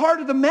all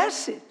part of the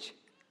message.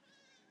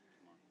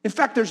 In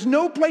fact, there's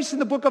no place in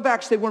the book of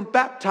Acts they weren't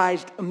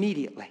baptized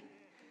immediately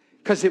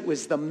because it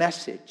was the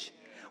message.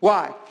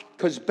 Why?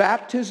 Because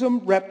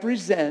baptism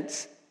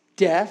represents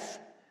death,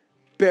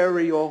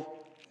 burial,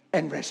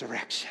 and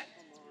resurrection.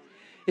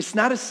 It's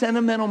not a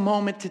sentimental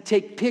moment to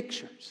take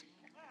pictures.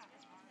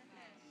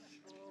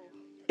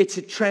 It's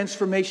a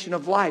transformation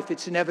of life.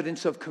 It's an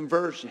evidence of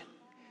conversion.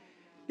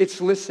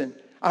 It's, listen,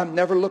 I'm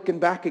never looking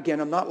back again.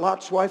 I'm not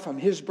Lot's wife. I'm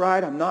his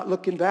bride. I'm not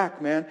looking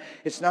back, man.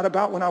 It's not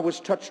about when I was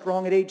touched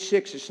wrong at age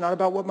 6. It's not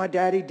about what my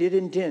daddy did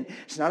and didn't.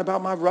 It's not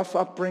about my rough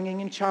upbringing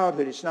in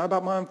childhood. It's not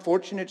about my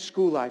unfortunate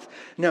school life.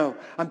 No,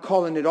 I'm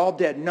calling it all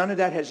dead. None of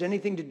that has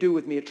anything to do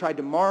with me. It tried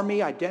to mar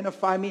me,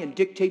 identify me, and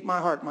dictate my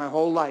heart my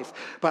whole life.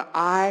 But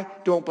I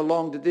don't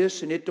belong to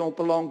this, and it don't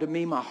belong to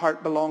me. My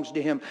heart belongs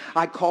to him.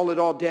 I call it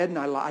all dead, and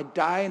I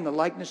die in the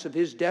likeness of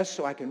his death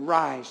so I can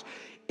rise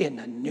in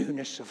the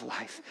newness of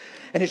life.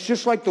 And it's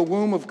just like the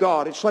womb of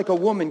God. It's like a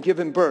woman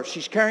giving birth.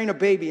 She's carrying a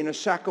baby in a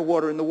sack of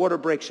water, and the water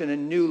breaks and a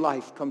new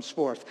life comes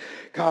forth.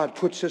 God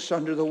puts us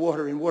under the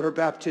water in water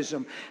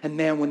baptism, and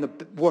man, when the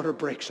water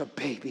breaks, a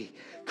baby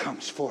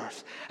comes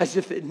forth as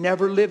if it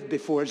never lived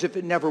before, as if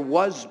it never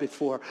was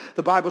before.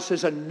 The Bible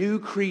says a new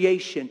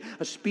creation,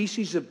 a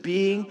species of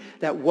being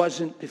that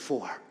wasn't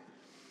before.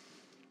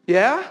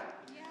 Yeah?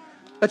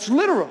 That's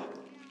literal.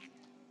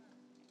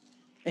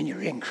 And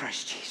you're in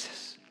Christ Jesus.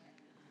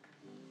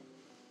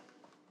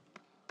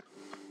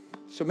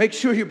 So make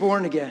sure you're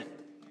born again.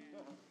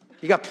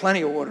 You got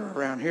plenty of water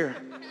around here.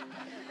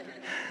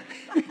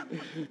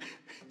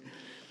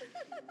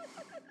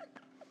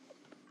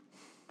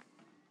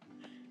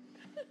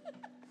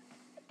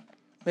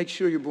 Make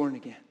sure you're born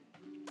again.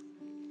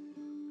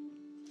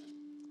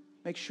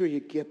 Make sure you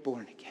get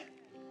born again.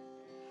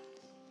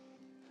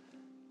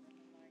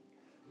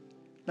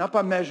 Not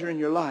by measuring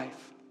your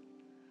life,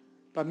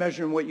 by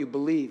measuring what you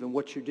believe and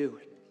what you're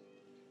doing.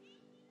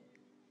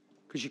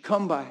 Because you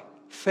come by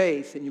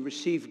faith and you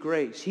receive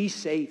grace. He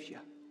saves you.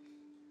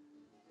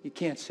 You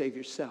can't save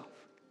yourself.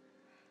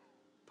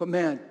 But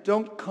man,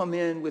 don't come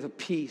in with a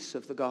piece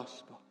of the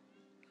gospel.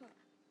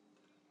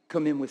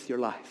 Come in with your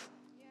life.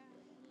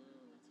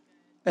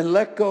 And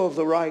let go of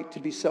the right to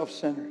be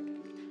self-centered.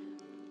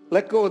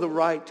 Let go of the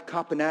right to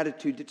cop an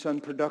attitude that's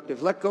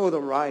unproductive. Let go of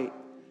the right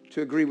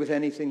to agree with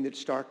anything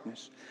that's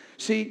darkness.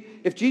 See,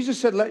 if Jesus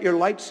said, let your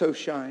light so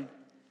shine,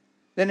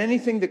 then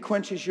anything that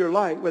quenches your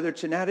light, whether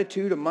it's an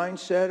attitude, a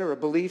mindset, or a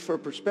belief, or a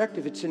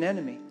perspective, it's an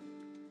enemy.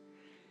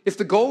 If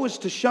the goal is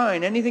to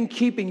shine, anything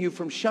keeping you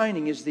from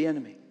shining is the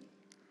enemy.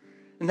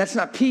 And that's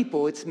not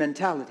people, it's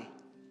mentality.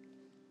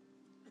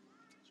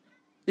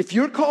 If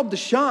you're called to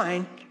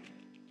shine,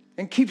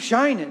 and keep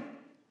shining,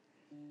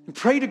 and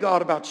pray to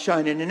God about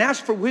shining, and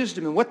ask for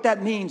wisdom and what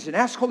that means, and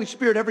ask Holy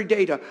Spirit every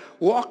day to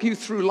walk you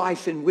through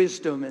life in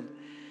wisdom, and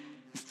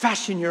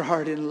fashion your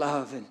heart in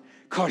love, and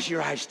cause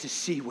your eyes to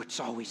see what's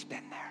always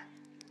been there.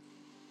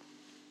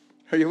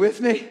 Are you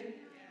with me?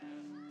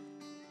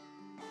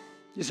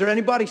 Is there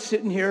anybody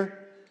sitting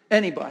here?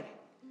 Anybody?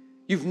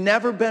 You've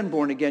never been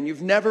born again.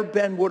 You've never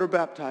been water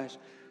baptized.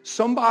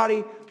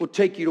 Somebody will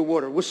take you to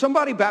water. Will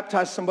somebody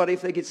baptize somebody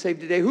if they get saved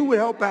today? Who would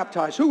help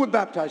baptize? Who would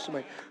baptize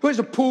somebody? Who has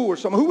a pool or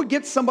something? Who would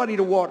get somebody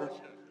to water?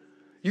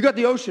 You got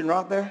the ocean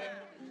right there.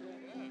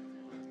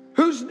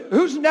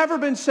 Who's never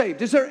been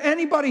saved? Is there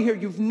anybody here,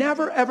 you've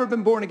never, ever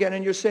been born again,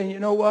 and you're saying, you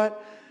know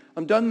what?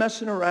 I'm done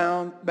messing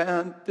around,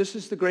 man. This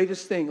is the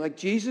greatest thing. Like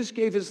Jesus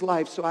gave his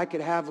life so I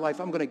could have life.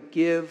 I'm going to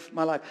give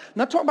my life. I'm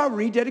not talking about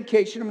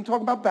rededication. I'm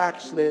talking about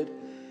backslid.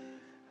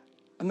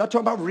 I'm not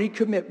talking about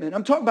recommitment.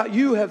 I'm talking about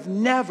you have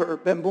never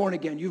been born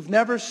again. You've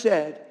never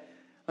said,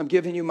 I'm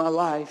giving you my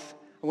life.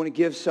 I want to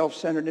give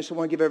self-centeredness. I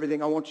want to give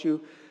everything. I want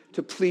you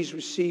to please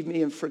receive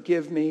me and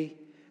forgive me.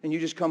 And you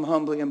just come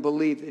humbly and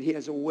believe that he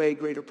has a way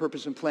greater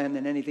purpose and plan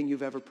than anything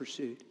you've ever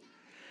pursued.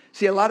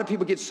 See, a lot of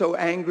people get so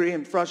angry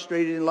and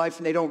frustrated in life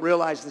and they don't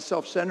realize the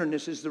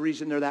self-centeredness is the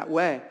reason they're that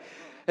way.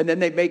 And then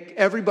they make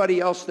everybody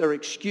else their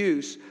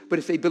excuse. But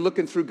if they'd been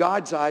looking through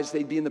God's eyes,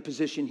 they'd be in the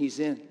position he's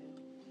in.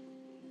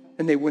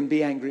 And they wouldn't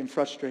be angry and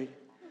frustrated.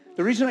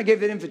 The reason I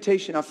gave that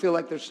invitation, I feel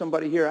like there's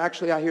somebody here.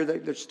 Actually, I hear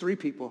that there's 3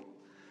 people.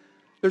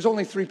 There's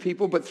only 3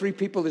 people, but 3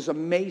 people is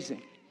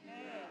amazing.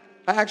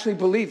 I actually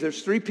believe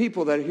there's 3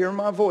 people that hear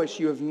my voice.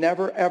 You have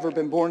never, ever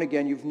been born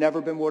again. You've never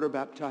been water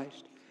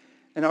baptized.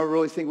 And I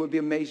really think it would be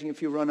amazing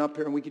if you run up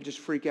here and we could just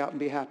freak out and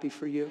be happy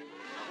for you.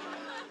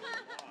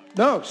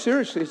 No,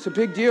 seriously, it's a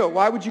big deal.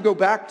 Why would you go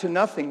back to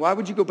nothing? Why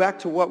would you go back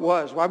to what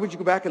was? Why would you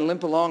go back and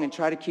limp along and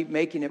try to keep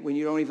making it when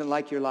you don't even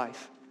like your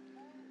life?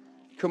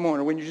 Come on,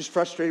 or when you're just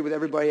frustrated with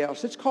everybody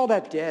else. Let's call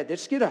that dead.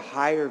 Let's get a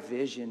higher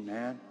vision,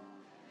 man.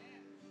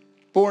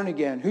 Born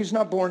again. Who's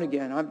not born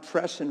again? I'm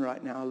pressing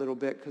right now a little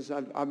bit because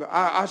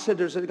I said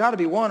there's got to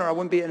be one or I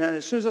wouldn't be. And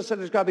as soon as I said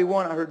there's got to be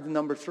one, I heard the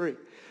number 3.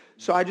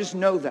 So I just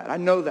know that. I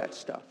know that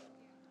stuff.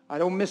 I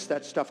don't miss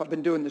that stuff. I've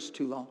been doing this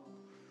too long.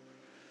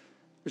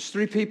 There's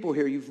 3 people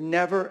here. You've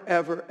never,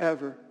 ever,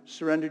 ever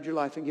surrendered your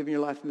life and given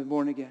your life and been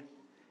born again.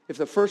 If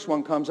the first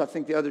one comes, I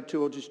think the other 2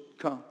 will just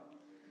come.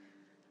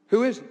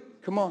 Who is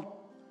it? Come on.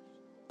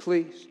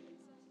 Please.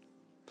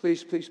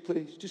 Please, please,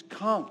 please. Just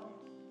come.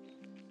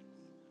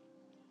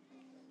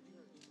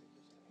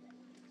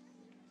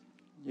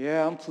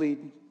 Yeah, I'm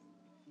pleading.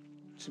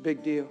 It's a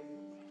big deal.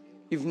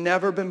 You've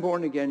never been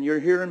born again. You're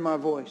hearing my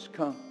voice.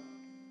 Come.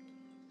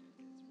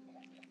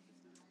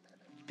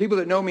 People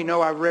that know me know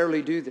I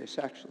rarely do this,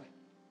 actually.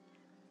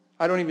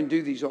 I don't even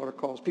do these altar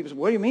calls. People say,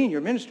 what do you mean?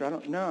 You're a minister.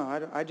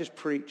 I just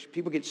preach.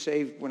 People get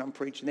saved when I'm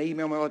preaching. They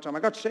email me all the time. I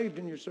got saved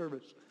in your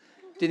service.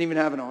 Didn't even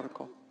have an altar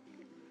call.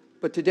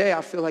 But today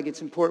I feel like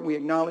it's important we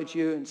acknowledge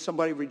you and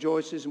somebody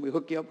rejoices and we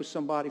hook you up with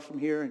somebody from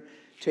here and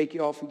take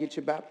you off and get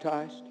you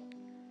baptized.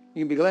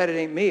 You can be glad it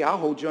ain't me. I'll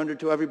hold you under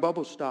till every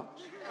bubble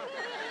stops.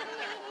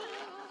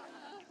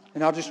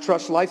 And I'll just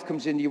trust life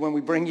comes into you when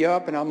we bring you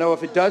up. And I'll know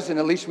if it doesn't,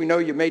 at least we know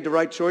you made the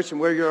right choice and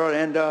where you're going to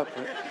end up.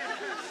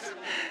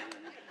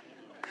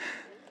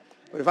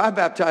 But if I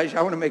baptize you,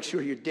 I want to make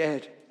sure you're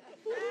dead.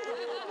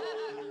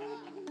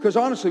 Because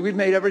honestly, we've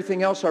made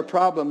everything else our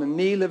problem. And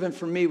me living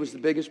for me was the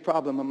biggest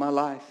problem of my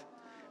life.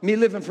 Me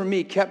living for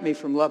me kept me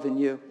from loving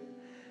you.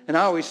 And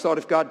I always thought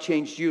if God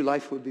changed you,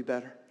 life would be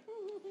better.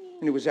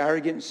 And it was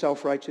arrogant and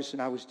self-righteous,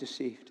 and I was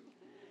deceived.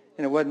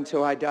 And it wasn't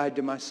until I died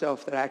to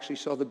myself that I actually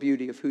saw the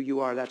beauty of who you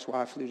are. That's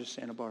why I flew to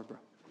Santa Barbara.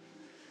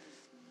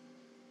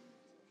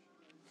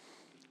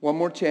 One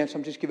more chance.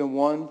 I'm just giving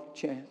one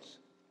chance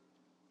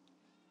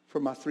for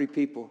my 3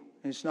 people.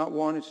 And it's not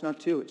 1, it's not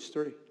 2, it's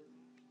 3.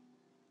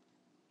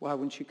 Why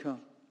wouldn't you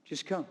come?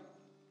 Just come.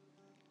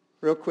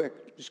 Real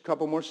quick. Just a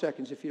couple more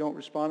seconds. If you don't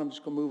respond, I'm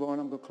just going to move on.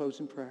 I'm going to close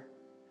in prayer.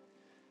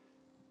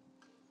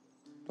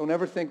 Don't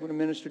ever think when a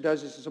minister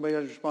does this and somebody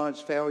doesn't respond,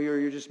 it's failure,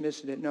 you're just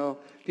missing it. No,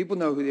 people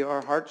know who they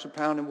are. Hearts are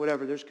pounding,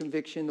 whatever. There's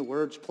conviction, the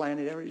word's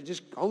planted. Everything.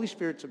 Just Holy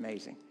Spirit's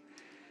amazing.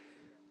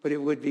 But it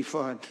would be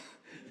fun.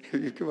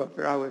 If you come up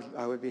here,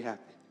 I would be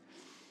happy.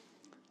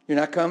 You're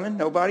not coming?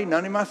 Nobody?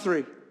 None of my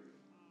 3.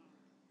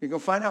 You're going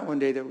to find out one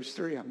day there was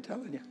 3, I'm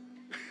telling you.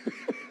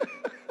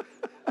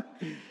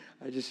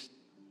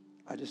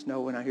 I just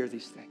know when I hear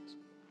these things.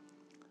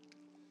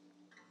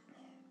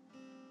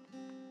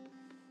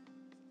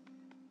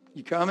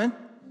 You coming?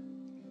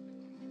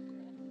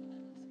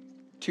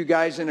 2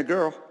 guys and a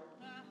girl.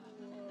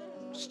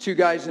 It's 2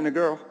 guys and a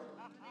girl.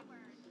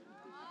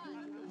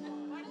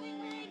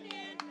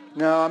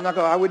 No, I'm not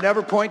going. I would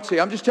never point to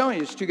you. I'm just telling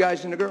you, it's 2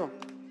 guys and a girl.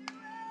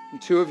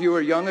 And 2 of you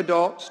are young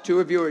adults. 2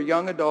 of you are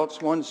young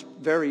adults. One's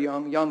very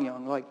young,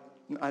 like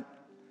not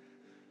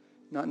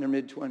in their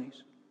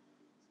mid-20s.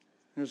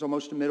 There's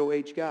almost a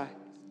middle-aged guy.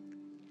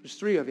 There's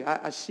 3 of you.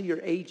 I see your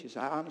ages.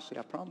 I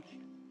promise you.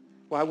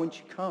 Why wouldn't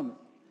you come?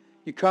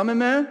 You coming,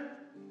 man?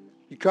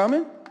 You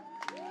coming?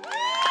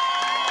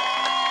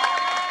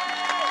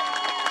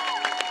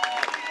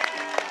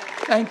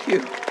 Thank you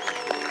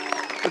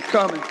for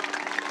coming.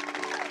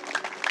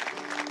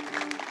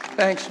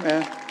 Thanks,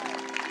 man.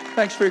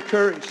 Thanks for your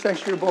courage.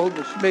 Thanks for your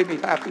boldness. You made me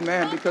happy,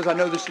 man, because I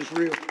know this is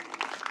real.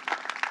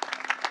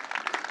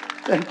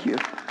 Thank you,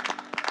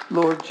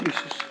 Lord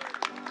Jesus.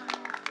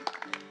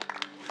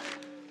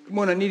 Come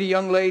on, I need a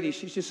young lady.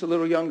 She's just a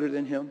little younger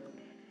than him.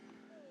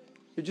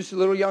 You're just a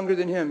little younger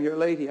than him. You're a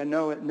lady. I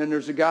know it. And then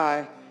there's a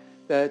guy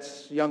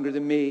that's younger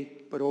than me,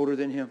 but older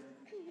than him.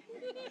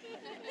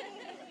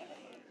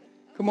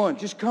 Come on,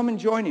 just come and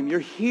join him. You're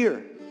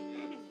here.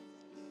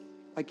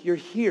 Like you're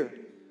here.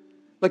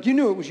 Like you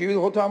knew it was you the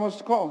whole time I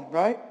was calling,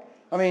 right?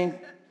 I mean,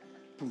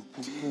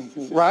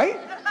 right?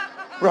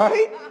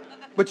 Right?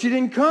 But you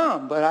didn't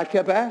come. But I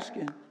kept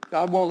asking.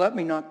 God won't let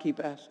me not keep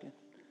asking.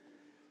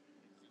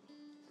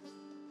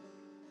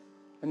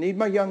 I need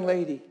my young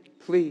lady,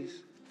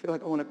 please. I feel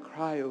like I want to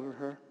cry over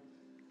her.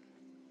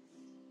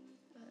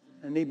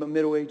 I need my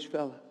middle-aged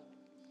fella.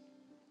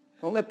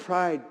 Don't let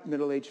pride,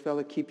 middle-aged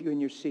fella, keep you in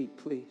your seat,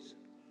 please.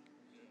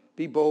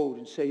 Be bold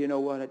and say, you know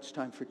what, it's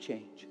time for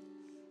change.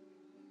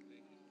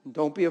 And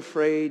don't be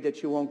afraid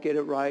that you won't get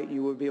it right.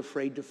 You will be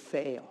afraid to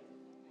fail.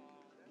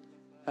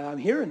 I'm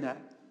hearing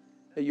that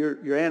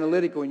you're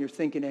analytical and you're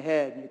thinking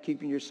ahead and you're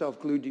keeping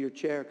yourself glued to your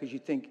chair because you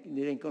think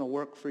it ain't going to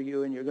work for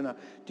you and you're going to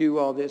do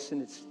all this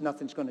and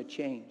nothing's going to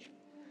change.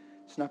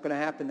 It's not going to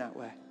happen that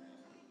way.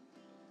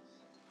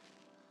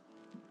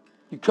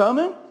 You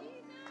coming?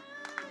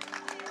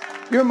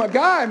 You're my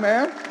guy,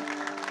 man.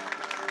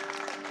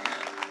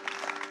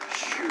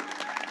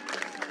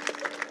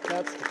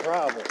 That's the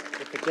problem.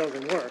 If it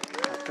doesn't work,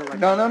 I feel like...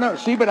 No.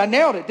 See, but I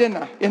nailed it, didn't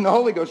I? In the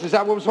Holy Ghost. Is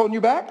that what was holding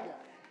you back?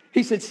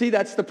 He said, see,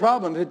 that's the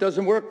problem. If it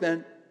doesn't work,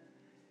 then.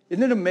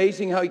 Isn't it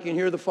amazing how you can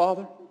hear the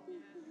Father?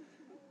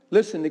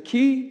 Listen, the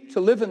key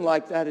to living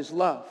like that is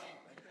love.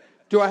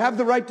 Do I have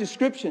the right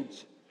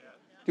descriptions?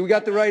 Do we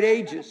got the right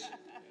ages?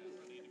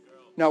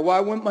 Now, why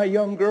wouldn't my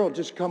young girl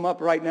just come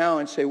up right now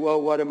and say,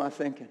 well, what am I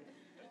thinking?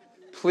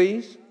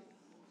 Please?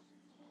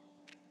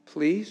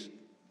 Please?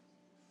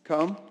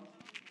 Come?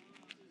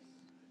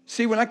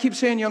 See, when I keep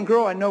saying young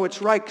girl, I know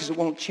it's right because it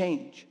won't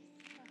change.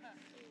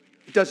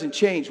 It doesn't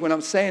change. When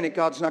I'm saying it,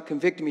 God's not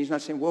convicting me. He's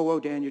not saying, whoa,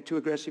 Dan, you're too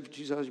aggressive.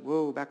 Jesus,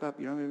 whoa, back up.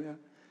 You know,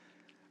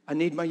 I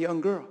need my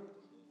young girl.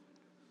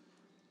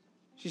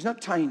 She's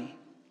not tiny.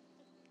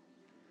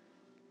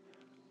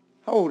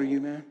 How old are you,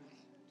 man?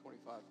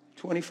 25.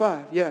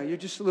 25. Yeah, you're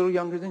just a little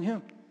younger than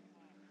him.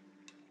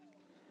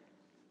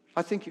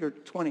 I think you're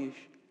 20-ish.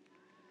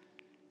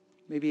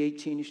 Maybe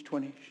 18-ish,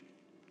 20-ish.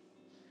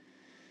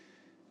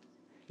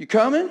 You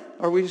coming?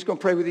 Or are we just going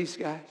to pray with these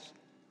guys?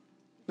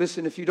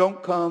 Listen, if you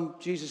don't come,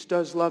 Jesus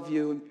does love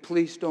you, and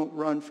please don't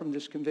run from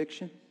this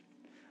conviction.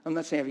 I'm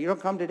not saying if you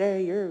don't come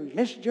today, you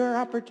missed your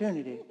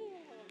opportunity.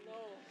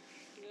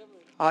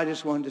 I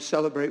just wanted to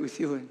celebrate with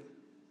you and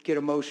get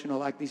emotional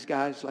like these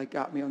guys like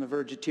got me on the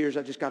verge of tears.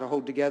 I just got to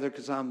hold together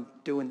because I'm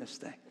doing this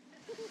thing.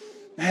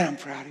 Man, I'm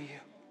proud of you.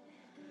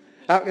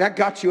 That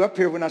got you up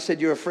here when I said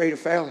you're afraid of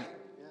failing.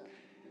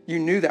 You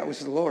knew that was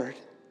the Lord.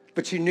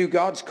 But you knew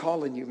God's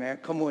calling you, man.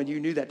 Come on, you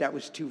knew that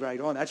was too right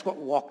on. That's what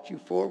walked you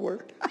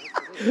forward.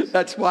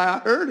 That's why I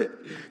heard it.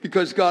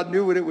 Because God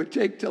knew what it would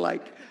take to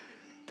like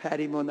pat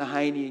him on the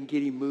hiney and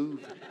get him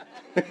moved.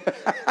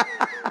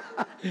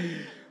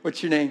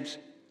 What's your names?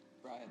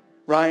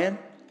 Ryan?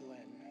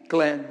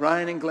 Glenn.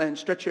 Ryan and Glenn.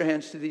 Stretch your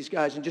hands to these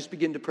guys and just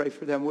begin to pray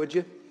for them, would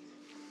you?